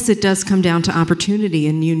yes, it does come down to opportunity,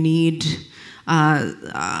 and you need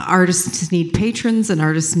artists need patrons, and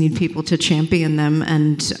artists need people to champion them.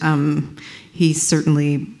 And he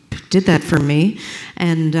certainly did that for me.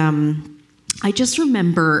 And I just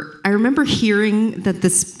remember hearing that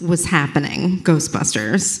this was happening,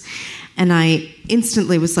 Ghostbusters. And I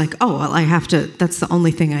instantly was like, oh, well, I have to, that's the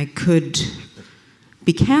only thing I could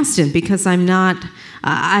be cast in, because I'm not,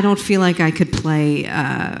 I don't feel like I could play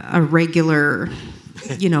a regular,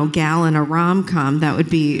 gal in a rom-com. That would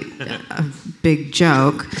be a big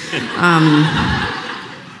joke.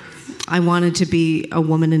 I wanted to be a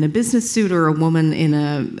woman in a business suit, or a woman in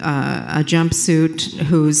a jumpsuit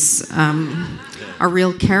who's a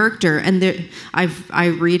real character. And I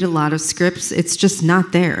read a lot of scripts. It's just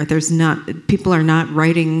not there. People are not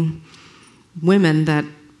writing women that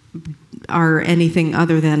are anything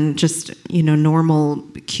other than just normal,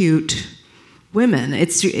 cute women.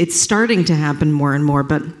 It's starting to happen more and more.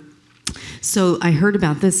 But so I heard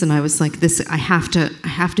about this, and I was like, "This, I have to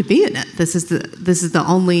be in it. This is the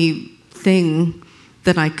only thing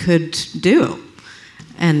that I could do."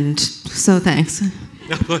 And so thanks.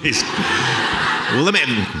 No, please. Well,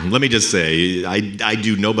 let me just say, I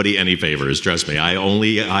do nobody any favors, trust me. I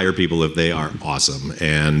only hire people if they are awesome.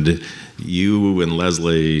 And you and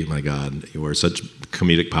Leslie, my God, you are such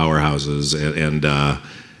comedic powerhouses. And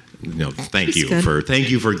thank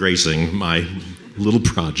you for gracing my little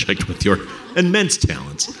project with your immense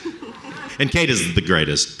talents. And Kate is the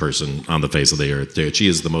greatest person on the face of the earth, too. She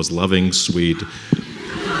is the most loving, sweet.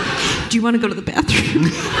 Do you want to go to the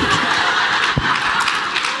bathroom?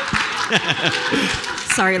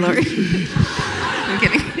 Sorry, Lori. I'm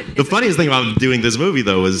kidding. The funniest thing about doing this movie,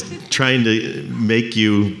 though, is trying to make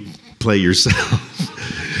you play yourself.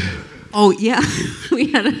 Oh, yeah.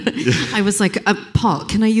 I was like, Paul,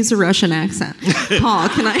 can I use a Russian accent? Paul,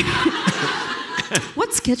 can I...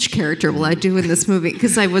 What sketch character will I do in this movie?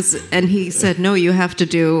 And he said, no, you have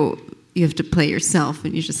to play yourself,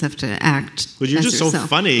 and you just have to act. But you're just yourself. So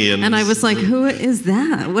funny. And I was like, who is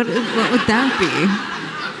that? What would that be?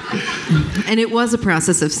 And it was a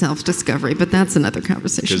process of self-discovery, but that's another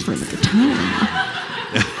conversation for another time.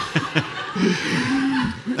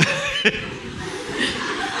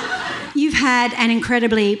 You've had an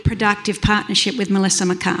incredibly productive partnership with Melissa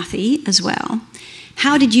McCarthy as well.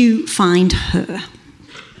 How did you find her?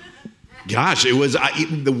 Gosh, it was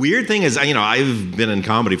the weird thing is, I've been in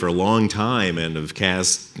comedy for a long time and have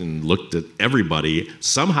cast and looked at everybody.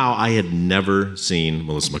 Somehow, I had never seen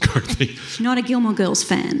Melissa McCarthy. Not a Gilmore Girls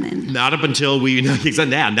fan, then. Not up until we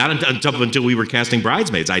were casting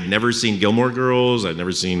Bridesmaids. I'd never seen Gilmore Girls. I'd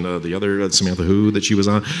never seen the other Samantha Who that she was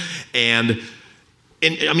on, and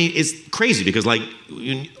And I mean, it's crazy because like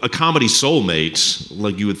a comedy soulmate,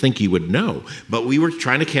 like you would think you would know, but we were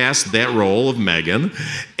trying to cast that role of Megan,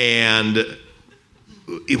 and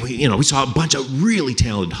we saw a bunch of really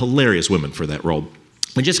talented, hilarious women for that role.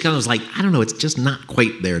 We just kind of was like, I don't know, it's just not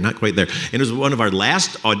quite there. And it was one of our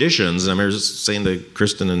last auditions, and I remember just saying to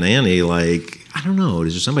Kristen and Annie, like, I don't know,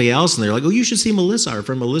 is there somebody else? And they're like, oh, you should see Melissa, our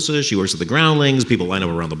friend Melissa. She works at the Groundlings. People line up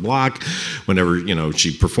around the block whenever,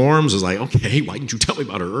 she performs. I was like, okay, why didn't you tell me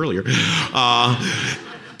about her earlier?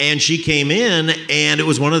 And she came in, and it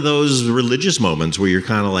was one of those religious moments where you're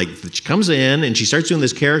kind of like, she comes in, and she starts doing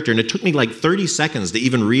this character, and it took me like 30 seconds to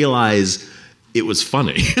even realize it was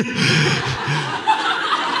funny.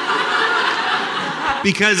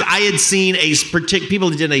 Because I had seen people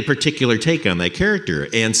did a particular take on that character,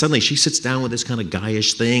 and suddenly she sits down with this kind of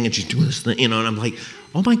guyish thing, and she's doing this thing, and I'm like,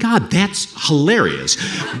 oh my God, that's hilarious.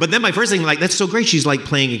 But then my first thing, like, that's so great. She's like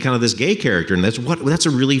playing kind of this gay character, and that's a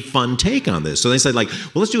really fun take on this. So they said, like,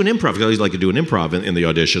 well, let's do an improv. Because I always like to do an improv in the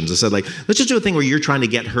auditions. I said, like, let's just do a thing where you're trying to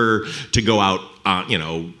get her to go out, out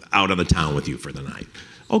on the town with you for the night.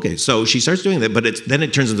 Okay, so she starts doing that, but then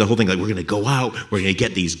it turns into the whole thing, like, we're going to go out, we're going to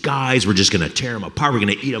get these guys, we're just going to tear them apart, we're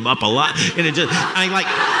going to eat them up a lot, and I'm like,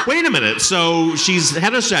 wait a minute, so she's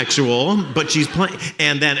heterosexual, but she's playing,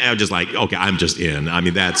 and then I'm just like, okay, I'm just in. I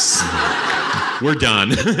mean, we're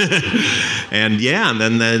done. And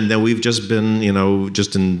then we've just been,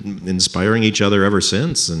 inspiring each other ever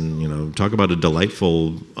since, and, talk about a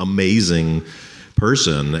delightful, amazing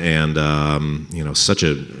person, and such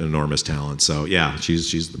an enormous talent. So yeah,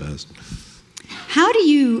 she's the best. How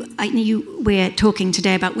do we're talking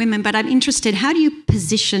today about women, but I'm interested, how do you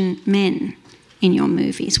position men in your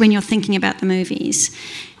movies when you're thinking about the movies?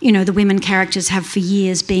 The women characters have for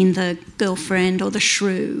years been the girlfriend or the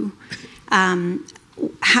shrew.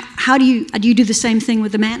 How do you do the same thing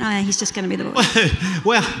with the man? Oh, he's just going to be the boy.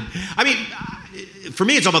 Well, I mean, for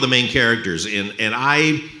me, it's all about the main characters, and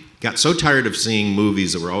I got so tired of seeing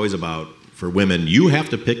movies that were always about, for women, you have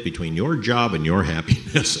to pick between your job and your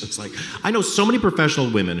happiness. It's like, I know so many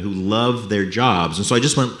professional women who love their jobs, and so I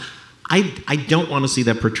just went, I don't want to see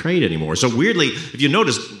that portrayed anymore. So weirdly, if you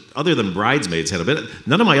notice, other than Bridesmaids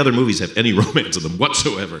none of my other movies have any romance in them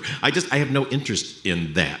whatsoever. I have no interest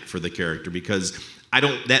in that for the character, because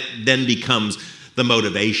that then becomes the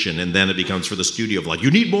motivation, and then it becomes for the studio of like,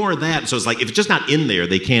 you need more of that. So it's like, if it's just not in there,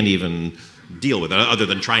 they can't even deal with it, other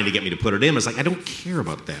than trying to get me to put it in. It's like, I don't care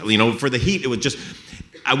about that. For the Heat, it was just,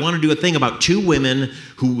 I want to do a thing about two women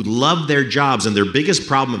who love their jobs, and their biggest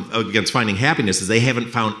problem against finding happiness is they haven't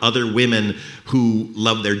found other women who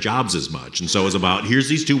love their jobs as much. And so it's about, here's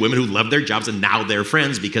these two women who love their jobs, and now they're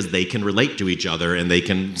friends because they can relate to each other, and they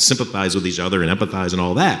can sympathize with each other and empathize and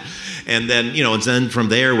all that. And then, and then from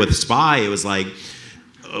there with Spy, it was like,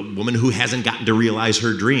 a woman who hasn't gotten to realize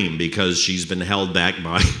her dream because she's been held back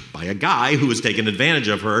by a guy who has taken advantage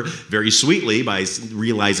of her very sweetly by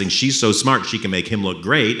realizing she's so smart she can make him look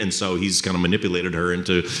great, and so he's kind of manipulated her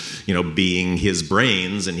into, being his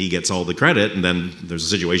brains, and he gets all the credit, and then there's a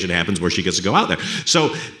situation that happens where she gets to go out there.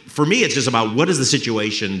 So for me, it's just about what is the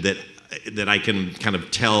situation that I can kind of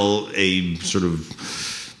tell a sort of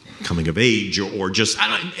coming of age, or just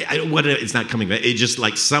it's not coming of age, it's just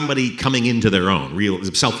like somebody coming into their own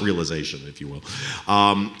self-realization, if you will,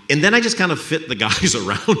 and then I just kind of fit the guys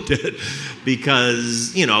around it,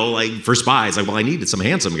 because like for Spy, it's like, well, I needed some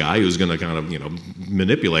handsome guy who's going to kind of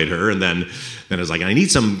manipulate her, and then it's like, I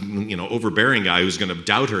need some overbearing guy who's going to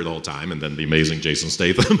doubt her the whole time, and then the amazing Jason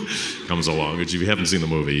Statham comes along, which if you haven't seen the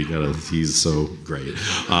movie, he's so great.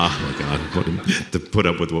 Oh my God, to put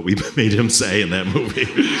up with what we made him say in that movie.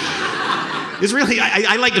 It's really,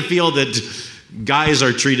 I like to feel that guys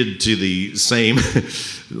are treated to the same,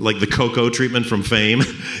 like the Coco treatment from Fame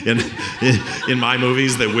in my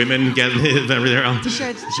movies that women get everywhere else.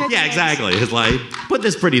 Yeah, exactly. It's like, put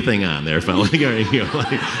this pretty thing on there, fella. Like,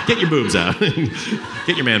 get your boobs out.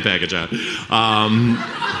 Get your man package out.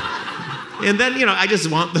 And then, I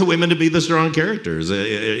just want the women to be the strong characters,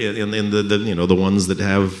 and the ones that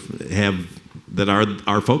have that are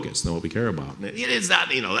our focus and what we care about. It is not,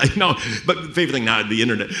 but favorite thing now, the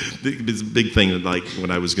internet, this big thing, like when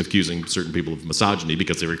I was accusing certain people of misogyny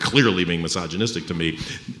because they were clearly being misogynistic to me,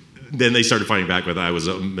 then they started fighting back with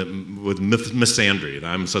misandry, and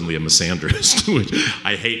I'm suddenly a misandrist, which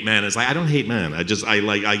I hate men. It's like, I don't hate men.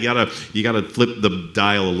 You gotta flip the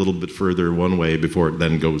dial a little bit further one way before it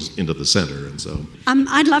then goes into the center, and so.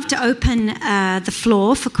 I'd love to open the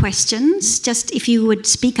floor for questions. Just if you would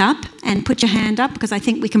speak up and put your hand up, because I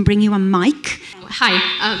think we can bring you a mic.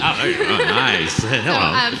 Hi. There you go. Nice.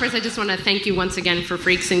 Hello. First, I just want to thank you once again for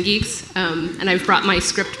Freaks and Geeks. And I've brought my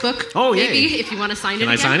script book. Oh, yeah. Maybe, if you want to sign it Can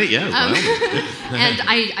I again. sign it? Yeah. And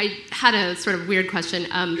I had a sort of weird question.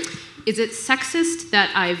 Is it sexist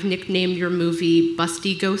that I've nicknamed your movie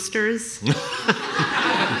Busty Ghosters?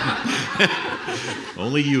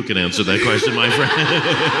 Only you can answer that question, my friend.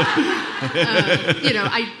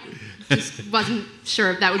 I just wasn't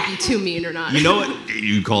sure if that would be too mean or not. You know what?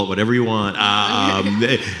 You call it whatever you want.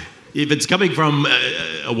 If it's coming from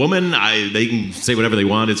a woman, they can say whatever they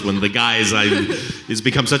want. It's when the guys, it's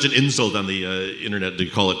become such an insult on the internet to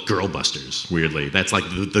call it girl busters, weirdly. That's like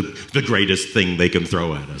the greatest thing they can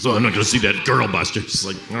throw at us. Oh, I'm not going to see that girl busters. It's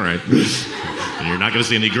like, all right. And you're not going to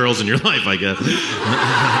see any girls in your life, I guess.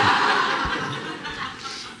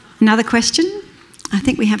 Another question? I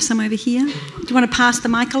think we have some over here. Do you want to pass the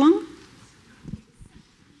mic along?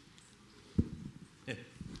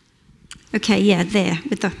 Okay, yeah, there,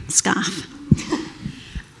 with the scarf.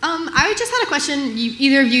 I just had a question.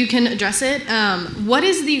 Either of you can address it. What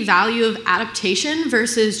is the value of adaptation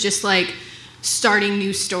versus just like starting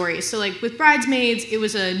new stories? So like with Bridesmaids, it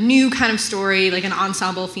was a new kind of story, like an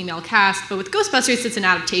ensemble female cast, but with Ghostbusters, it's an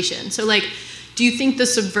adaptation. So like, do you think the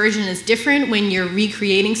subversion is different when you're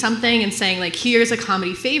recreating something and saying like, here's a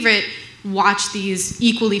comedy favorite, watch these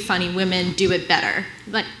equally funny women do it better?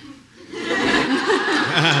 Like.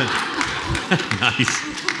 Nice.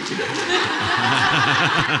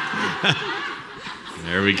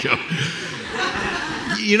 There we go.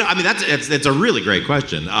 That's a really great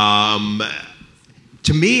question.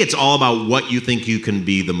 To me, it's all about what you think you can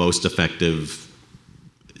be the most effective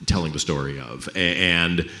telling the story of,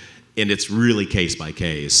 and it's really case by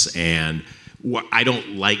case. And I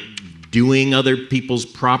don't like doing other people's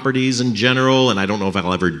properties in general, and I don't know if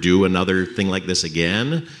I'll ever do another thing like this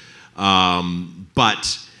again.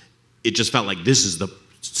 But it just felt like this is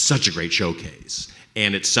such a great showcase,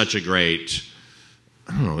 and it's such a great.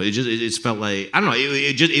 I don't know. It just felt like I don't know.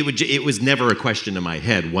 It was never a question in my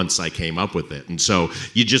head once I came up with it, and so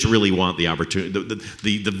you just really want the opportunity,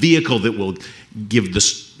 the vehicle that will give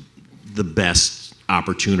the best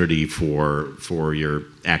opportunity for your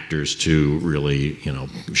actors to really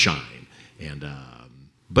shine. And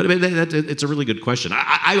but it's a really good question.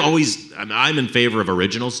 I'm in favor of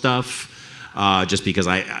original stuff. Just because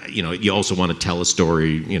you also want to tell a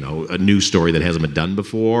story, a new story that hasn't been done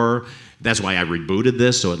before. That's why I rebooted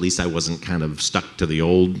this, so at least I wasn't kind of stuck to the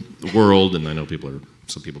old world. And I know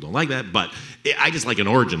some people don't like that, but I just like an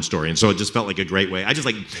origin story, and so it just felt like a great way. I just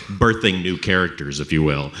like birthing new characters, if you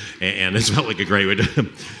will, and it felt like a great way to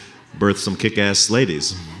birth some kick-ass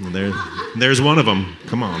ladies. And there's one of them.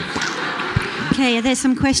 Come on. Okay, are there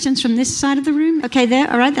some questions from this side of the room? Okay,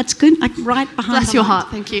 there. All right, that's good. Right behind. Bless your heart.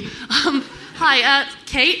 Thank you. Hi,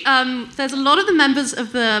 Kate. There's a lot of the members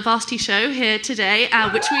of the Varsity Show here today,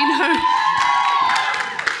 which we know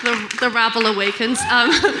the rabble awakens,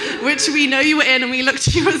 which we know you were in, and we looked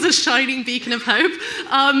to you as a shining beacon of hope.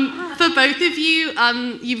 For both of you,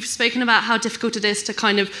 you've spoken about how difficult it is to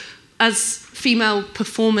kind of, as female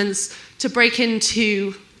performers, to break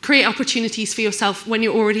into create opportunities for yourself when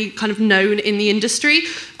you're already kind of known in the industry.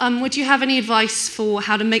 Would you have any advice for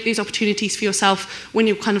how to make these opportunities for yourself when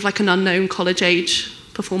you're kind of like an unknown college-age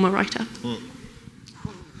performer writer?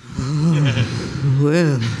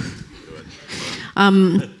 Well,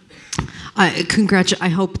 I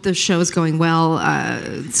hope the show is going well.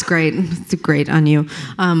 It's great. It's great on you.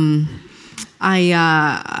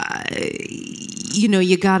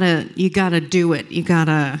 You gotta do it.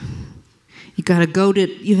 You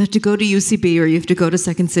have to go to UCB, or you have to go to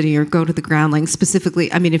Second City, or go to the Groundling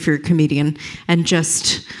specifically. I mean, if you're a comedian, and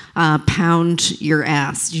just pound your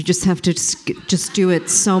ass. You just have to just do it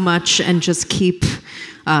so much, and just keep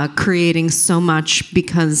creating so much,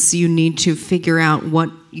 because you need to figure out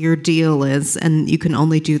what your deal is, and you can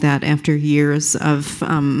only do that after years of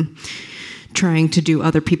trying to do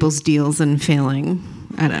other people's deals and failing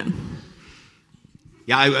at it.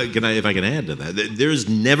 Yeah, if I can add to that, there's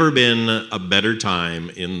never been a better time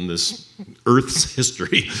in this Earth's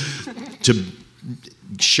history to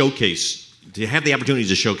have the opportunity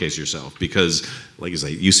to showcase yourself, because, like you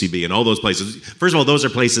say, UCB and all those places. First of all, those are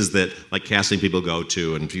places that like casting people go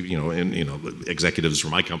to, and executives from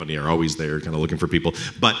my company are always there, kind of looking for people.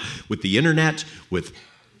 But with the internet, with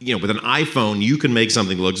an iPhone, you can make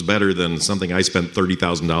something that looks better than something I spent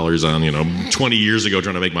 $30,000 on, 20 years ago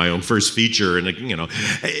trying to make my own first feature, and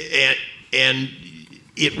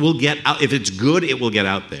it will get out. If it's good, it will get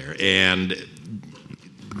out there. And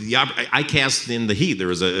I cast in The Heat. There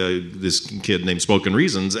was this kid named Spoken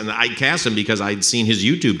Reasons, and I cast him because I'd seen his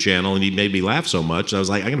YouTube channel, and he made me laugh so much. I was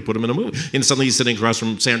like, I'm going to put him in a movie. And suddenly he's sitting across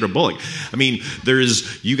from Sandra Bullock. I mean,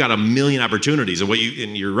 you got a million opportunities,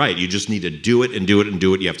 and you're right. You just need to do it and do it and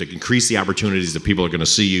do it. You have to increase the opportunities that people are going to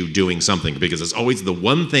see you doing something, because it's always the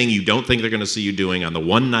one thing you don't think they're going to see you doing on the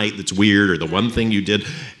one night that's weird, or the one thing you did.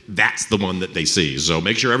 That's the one that they see. So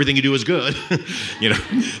make sure everything you do is good,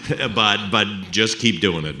 but just keep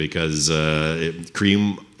doing it, because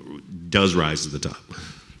cream does rise to the top.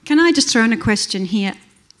 Can I just throw in a question here?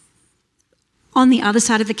 On the other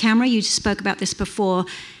side of the camera, you spoke about this before.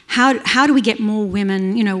 How do we get more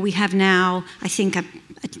women? We have now, I think,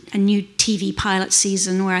 a new TV pilot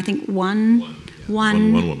season where I think one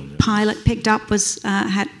woman, pilot picked up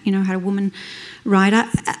had a woman writer.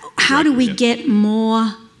 How do we get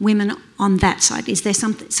more women on that side? Is there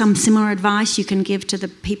some similar advice you can give to the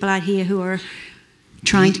people out here who are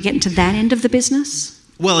trying to get into that end of the business?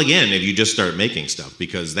 Well, again, if you just start making stuff,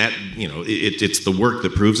 because that, it's the work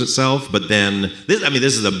that proves itself. But then, this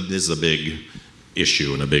is a big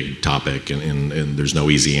issue and a big topic, and there's no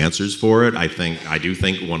easy answers for it. I do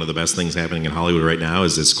think one of the best things happening in Hollywood right now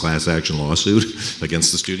is this class action lawsuit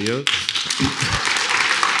against the studios.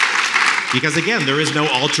 Because again, there is no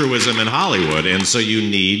altruism in Hollywood, and so you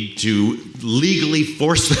need to legally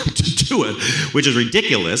force them to do it, which is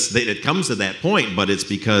ridiculous that it comes to that point, but it's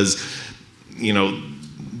because,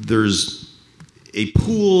 there's a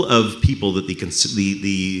pool of people that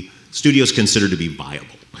the studios consider to be viable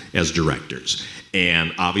as directors.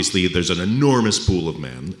 And obviously there's an enormous pool of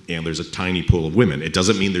men, and there's a tiny pool of women. It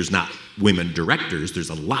doesn't mean there's not women directors. There's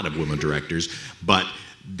a lot of women directors, but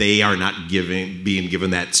they are not being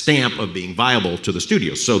given that stamp of being viable to the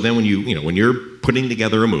studios. So then when you're putting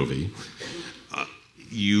together a movie,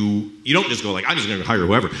 you don't just go like, I'm just going to hire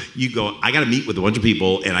whoever. You go, I got to meet with a bunch of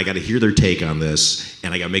people, and I got to hear their take on this,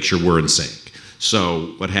 and I got to make sure we're in sync.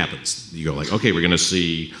 So what happens? You go like, okay, we're going to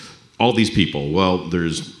see all these people. Well,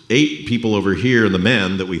 there's 8 people over here, the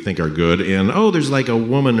men that we think are good, and there's like a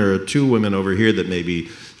woman or 2 women over here that maybe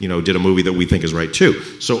did a movie that we think is right too.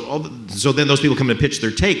 So then those people come and pitch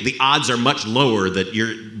their take. The odds are much lower that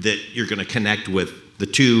you're going to connect with the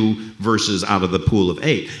 2 versus out of the pool of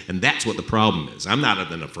 8, and that's what the problem is. I'm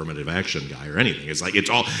not an affirmative action guy or anything. It's like, it's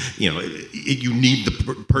all, you need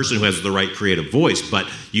the person who has the right creative voice, but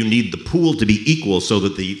you need the pool to be equal so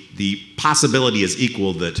that the possibility is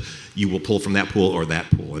equal that you will pull from that pool or that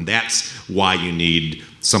pool, and that's why you need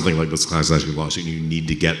something like this class action lawsuit. You need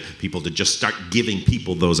to get people to just start giving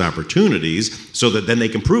people those opportunities so that then they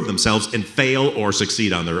can prove themselves and fail or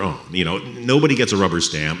succeed on their own. Nobody gets a rubber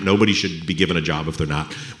stamp. Nobody should be given a job if they're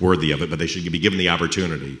not worthy of it, but they should be given the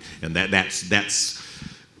opportunity. And that's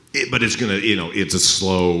it, but it's gonna, it's a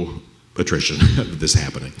slow attrition of this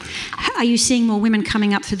happening. Are you seeing more women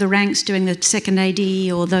coming up through the ranks doing the second AD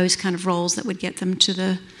or those kind of roles that would get them to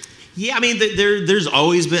the... Yeah, I mean, there's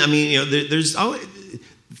always been,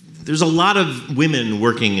 there's a lot of women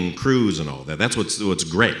working in crews and all that. That's what's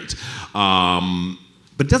great.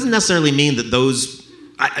 But it doesn't necessarily mean that those,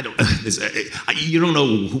 you don't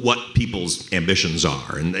know what people's ambitions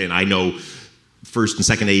are. And I know first and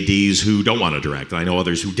second ADs who don't want to direct. And I know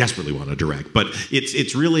others who desperately want to direct. But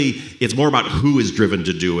it's more about who is driven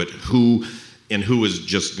to do it, who is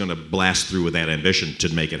just going to blast through with that ambition to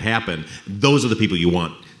make it happen. Those are the people you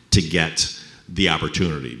want to get the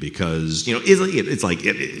opportunity, because it's like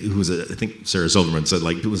I think Sarah Silverman said,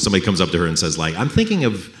 like, when somebody comes up to her and says, like, I'm thinking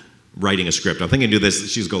of writing a script, I'm thinking to do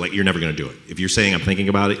this, she's go like, you're never going to do it. If you're saying I'm thinking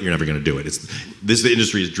about it, you're never going to do it. The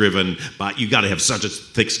industry is driven by, you got to have such a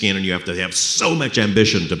thick skin, and you have to have so much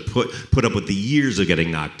ambition to put up with the years of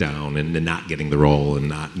getting knocked down and not getting the role and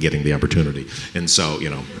not getting the opportunity. And so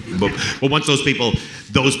but once those people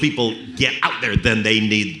get out there, then they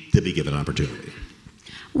need to be given opportunity.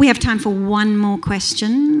 We have time for one more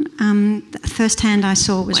question. The first hand I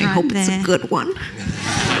saw was right there. I hope it's a good one.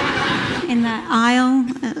 In the aisle,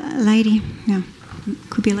 a lady. Yeah,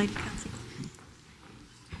 could be a lady.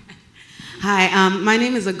 Hi, my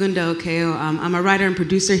name is Agunda Okeo. I'm a writer and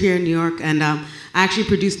producer here in New York, and I actually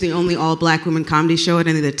produced the only all-black women comedy show at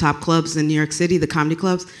any of the top clubs in New York City, the comedy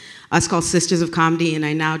clubs. It's called Sisters of Comedy, and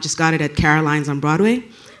I now just got it at Caroline's on Broadway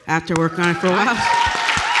after working on it for a while.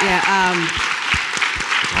 Yeah.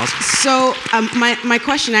 Awesome. So my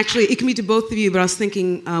question, actually, it can be to both of you, but I was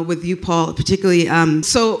thinking with you, Paul, particularly.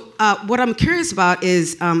 What I'm curious about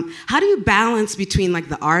is how do you balance between like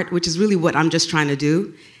the art, which is really what I'm just trying to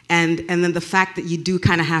do, and then the fact that you do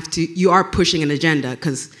kind of have to, you are pushing an agenda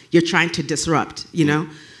because you're trying to disrupt,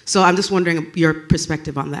 So I'm just wondering your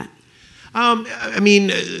perspective on that. I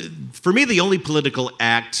mean, for me, the only political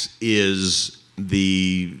act is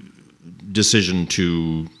the decision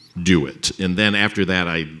to do it. And then after that,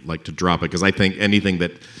 I like to drop it because I think anything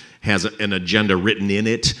that has an agenda written in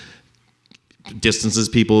it distances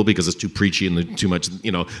people because it's too preachy and too much,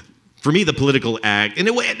 For me, the political act, and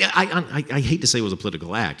I hate to say it was a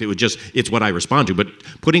political act. It's what I respond to. But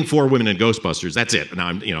putting 4 women in Ghostbusters, that's it.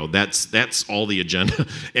 Now, that's all the agenda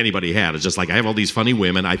anybody had. It's just like, I have all these funny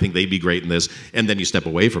women. I think they'd be great in this, and then you step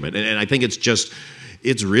away from it. And I think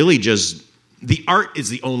it's really just the art is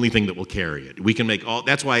the only thing that will carry it. We can make all.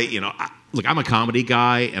 That's why look, I'm a comedy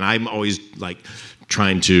guy, and I'm always like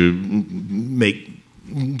trying to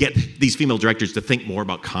get these female directors to think more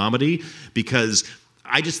about comedy because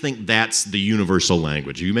I just think that's the universal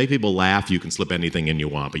language. You make people laugh, you can slip anything in you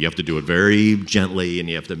want, but you have to do it very gently and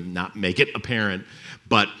you have to not make it apparent.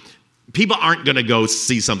 But people aren't going to go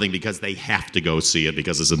see something because they have to go see it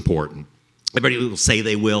because it's important. Everybody will say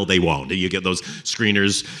they will, they won't. You get those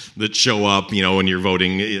screeners that show up, when you're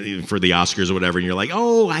voting for the Oscars or whatever, and you're like,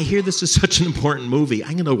 oh, I hear this is such an important movie.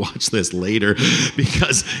 I'm going to watch this later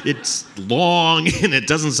because it's long and it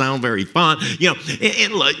doesn't sound very fun.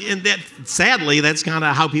 And that, sadly, that's kind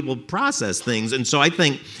of how people process things. And so I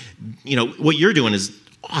think, what you're doing is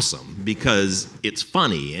awesome because it's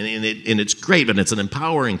funny and it's great, and it's an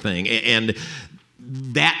empowering thing. And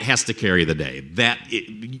that has to carry the day.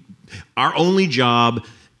 Our only job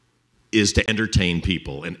is to entertain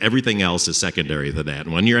people, and everything else is secondary to that.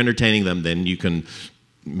 And when you're entertaining them, then you can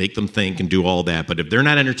make them think and do all that. But if they're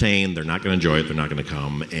not entertained, they're not going to enjoy it. They're not going to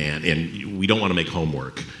come. And we don't want to make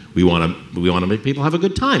homework. We want to make people have a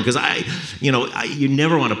good time because you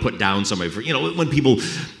never want to put down somebody for when people.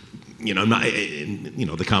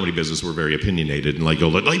 The comedy business, we're very opinionated and go,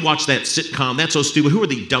 watch that sitcom. That's so stupid. Who are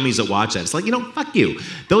the dummies that watch that? It's like, fuck you.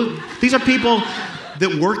 These are people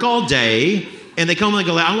that work all day and they come and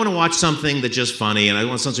go, I want to watch something that's just funny and I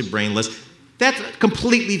want something brainless. That's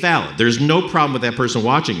completely valid. There's no problem with that person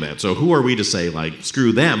watching that. So who are we to say,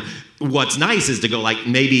 screw them? What's nice is to go,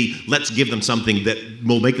 maybe let's give them something that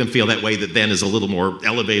will make them feel that way that then is a little more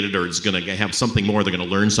elevated or is going to have something more. They're going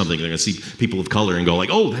to learn something. They're going to see people of color and go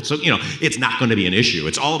oh, that's so, it's not going to be an issue.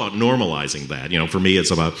 It's all about normalizing that. For me, it's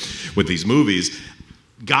about, with these movies,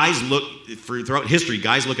 guys throughout history,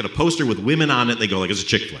 guys look at a poster with women on it, they go it's a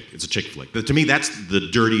chick flick. It's a chick flick. But to me, that's the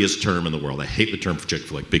dirtiest term in the world. I hate the term for chick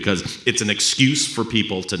flick because it's an excuse for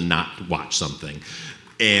people to not watch something.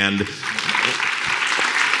 And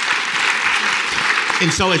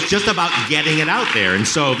so it's just about getting it out there. And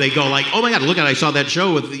so they go oh my God, look I saw that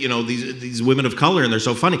show with these women of color and they're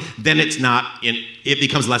so funny. Then it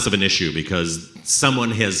becomes less of an issue because someone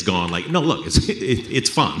has gone no, look, it's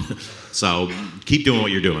fun. So keep doing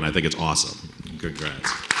what you're doing. I think it's awesome.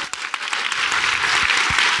 Congrats.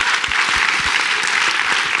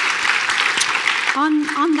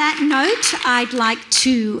 On that note, I'd like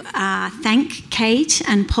to thank Kate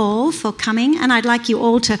and Paul for coming, and I'd like you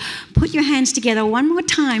all to put your hands together one more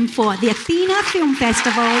time for the Athena Film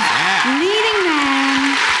Festival's leading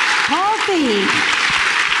man, Paul Feig.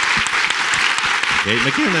 Kate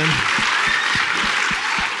McKinnon.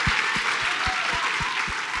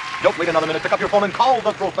 Don't wait another minute. Pick up your phone and call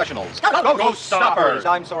the professionals. Ghostbusters!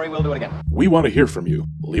 I'm sorry, we'll do it again. We want to hear from you.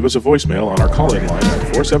 Leave us a voicemail on our call-in line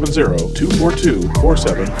at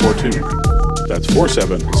 470-242-4742. That's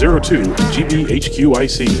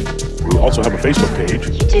 4702-GBHQIC. We also have a Facebook page.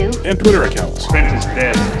 You do? And Twitter accounts. Spence is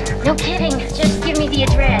dead. No kidding. Just give me the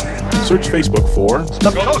address. Search Facebook for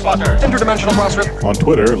the Ghostbusters Interdimensional Crossrip. On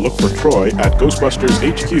Twitter, look for Troy at Ghostbusters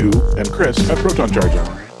HQ and Chris at Proton Charging.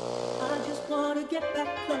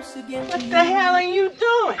 What the hell are you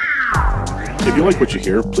doing? If you like what you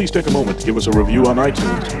hear, please take a moment to give us a review on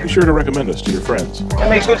iTunes. Be sure to recommend us to your friends. That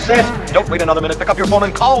makes good sense. Don't wait another minute. Pick up your phone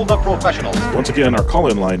and call the professionals. Once again, our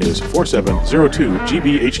call-in line is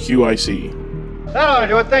 4702-GBHQIC. That ought to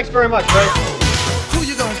do it. Thanks very much, Ray. Who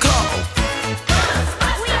you gonna call?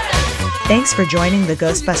 Thanks for joining the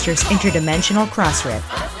Ghostbusters Interdimensional Crossrip.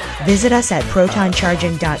 Visit us at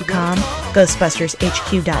protoncharging.com,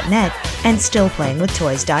 ghostbustershq.net, and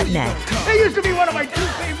stillplayingwithtoys.net. That used to be one of my 2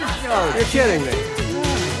 favorite shows. You're kidding me.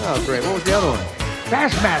 Oh, great. What was the other one?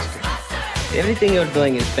 Bassmaster. Everything you're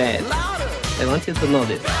doing is bad. I want you to know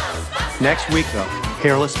this. Next week, though,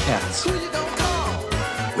 hairless cats.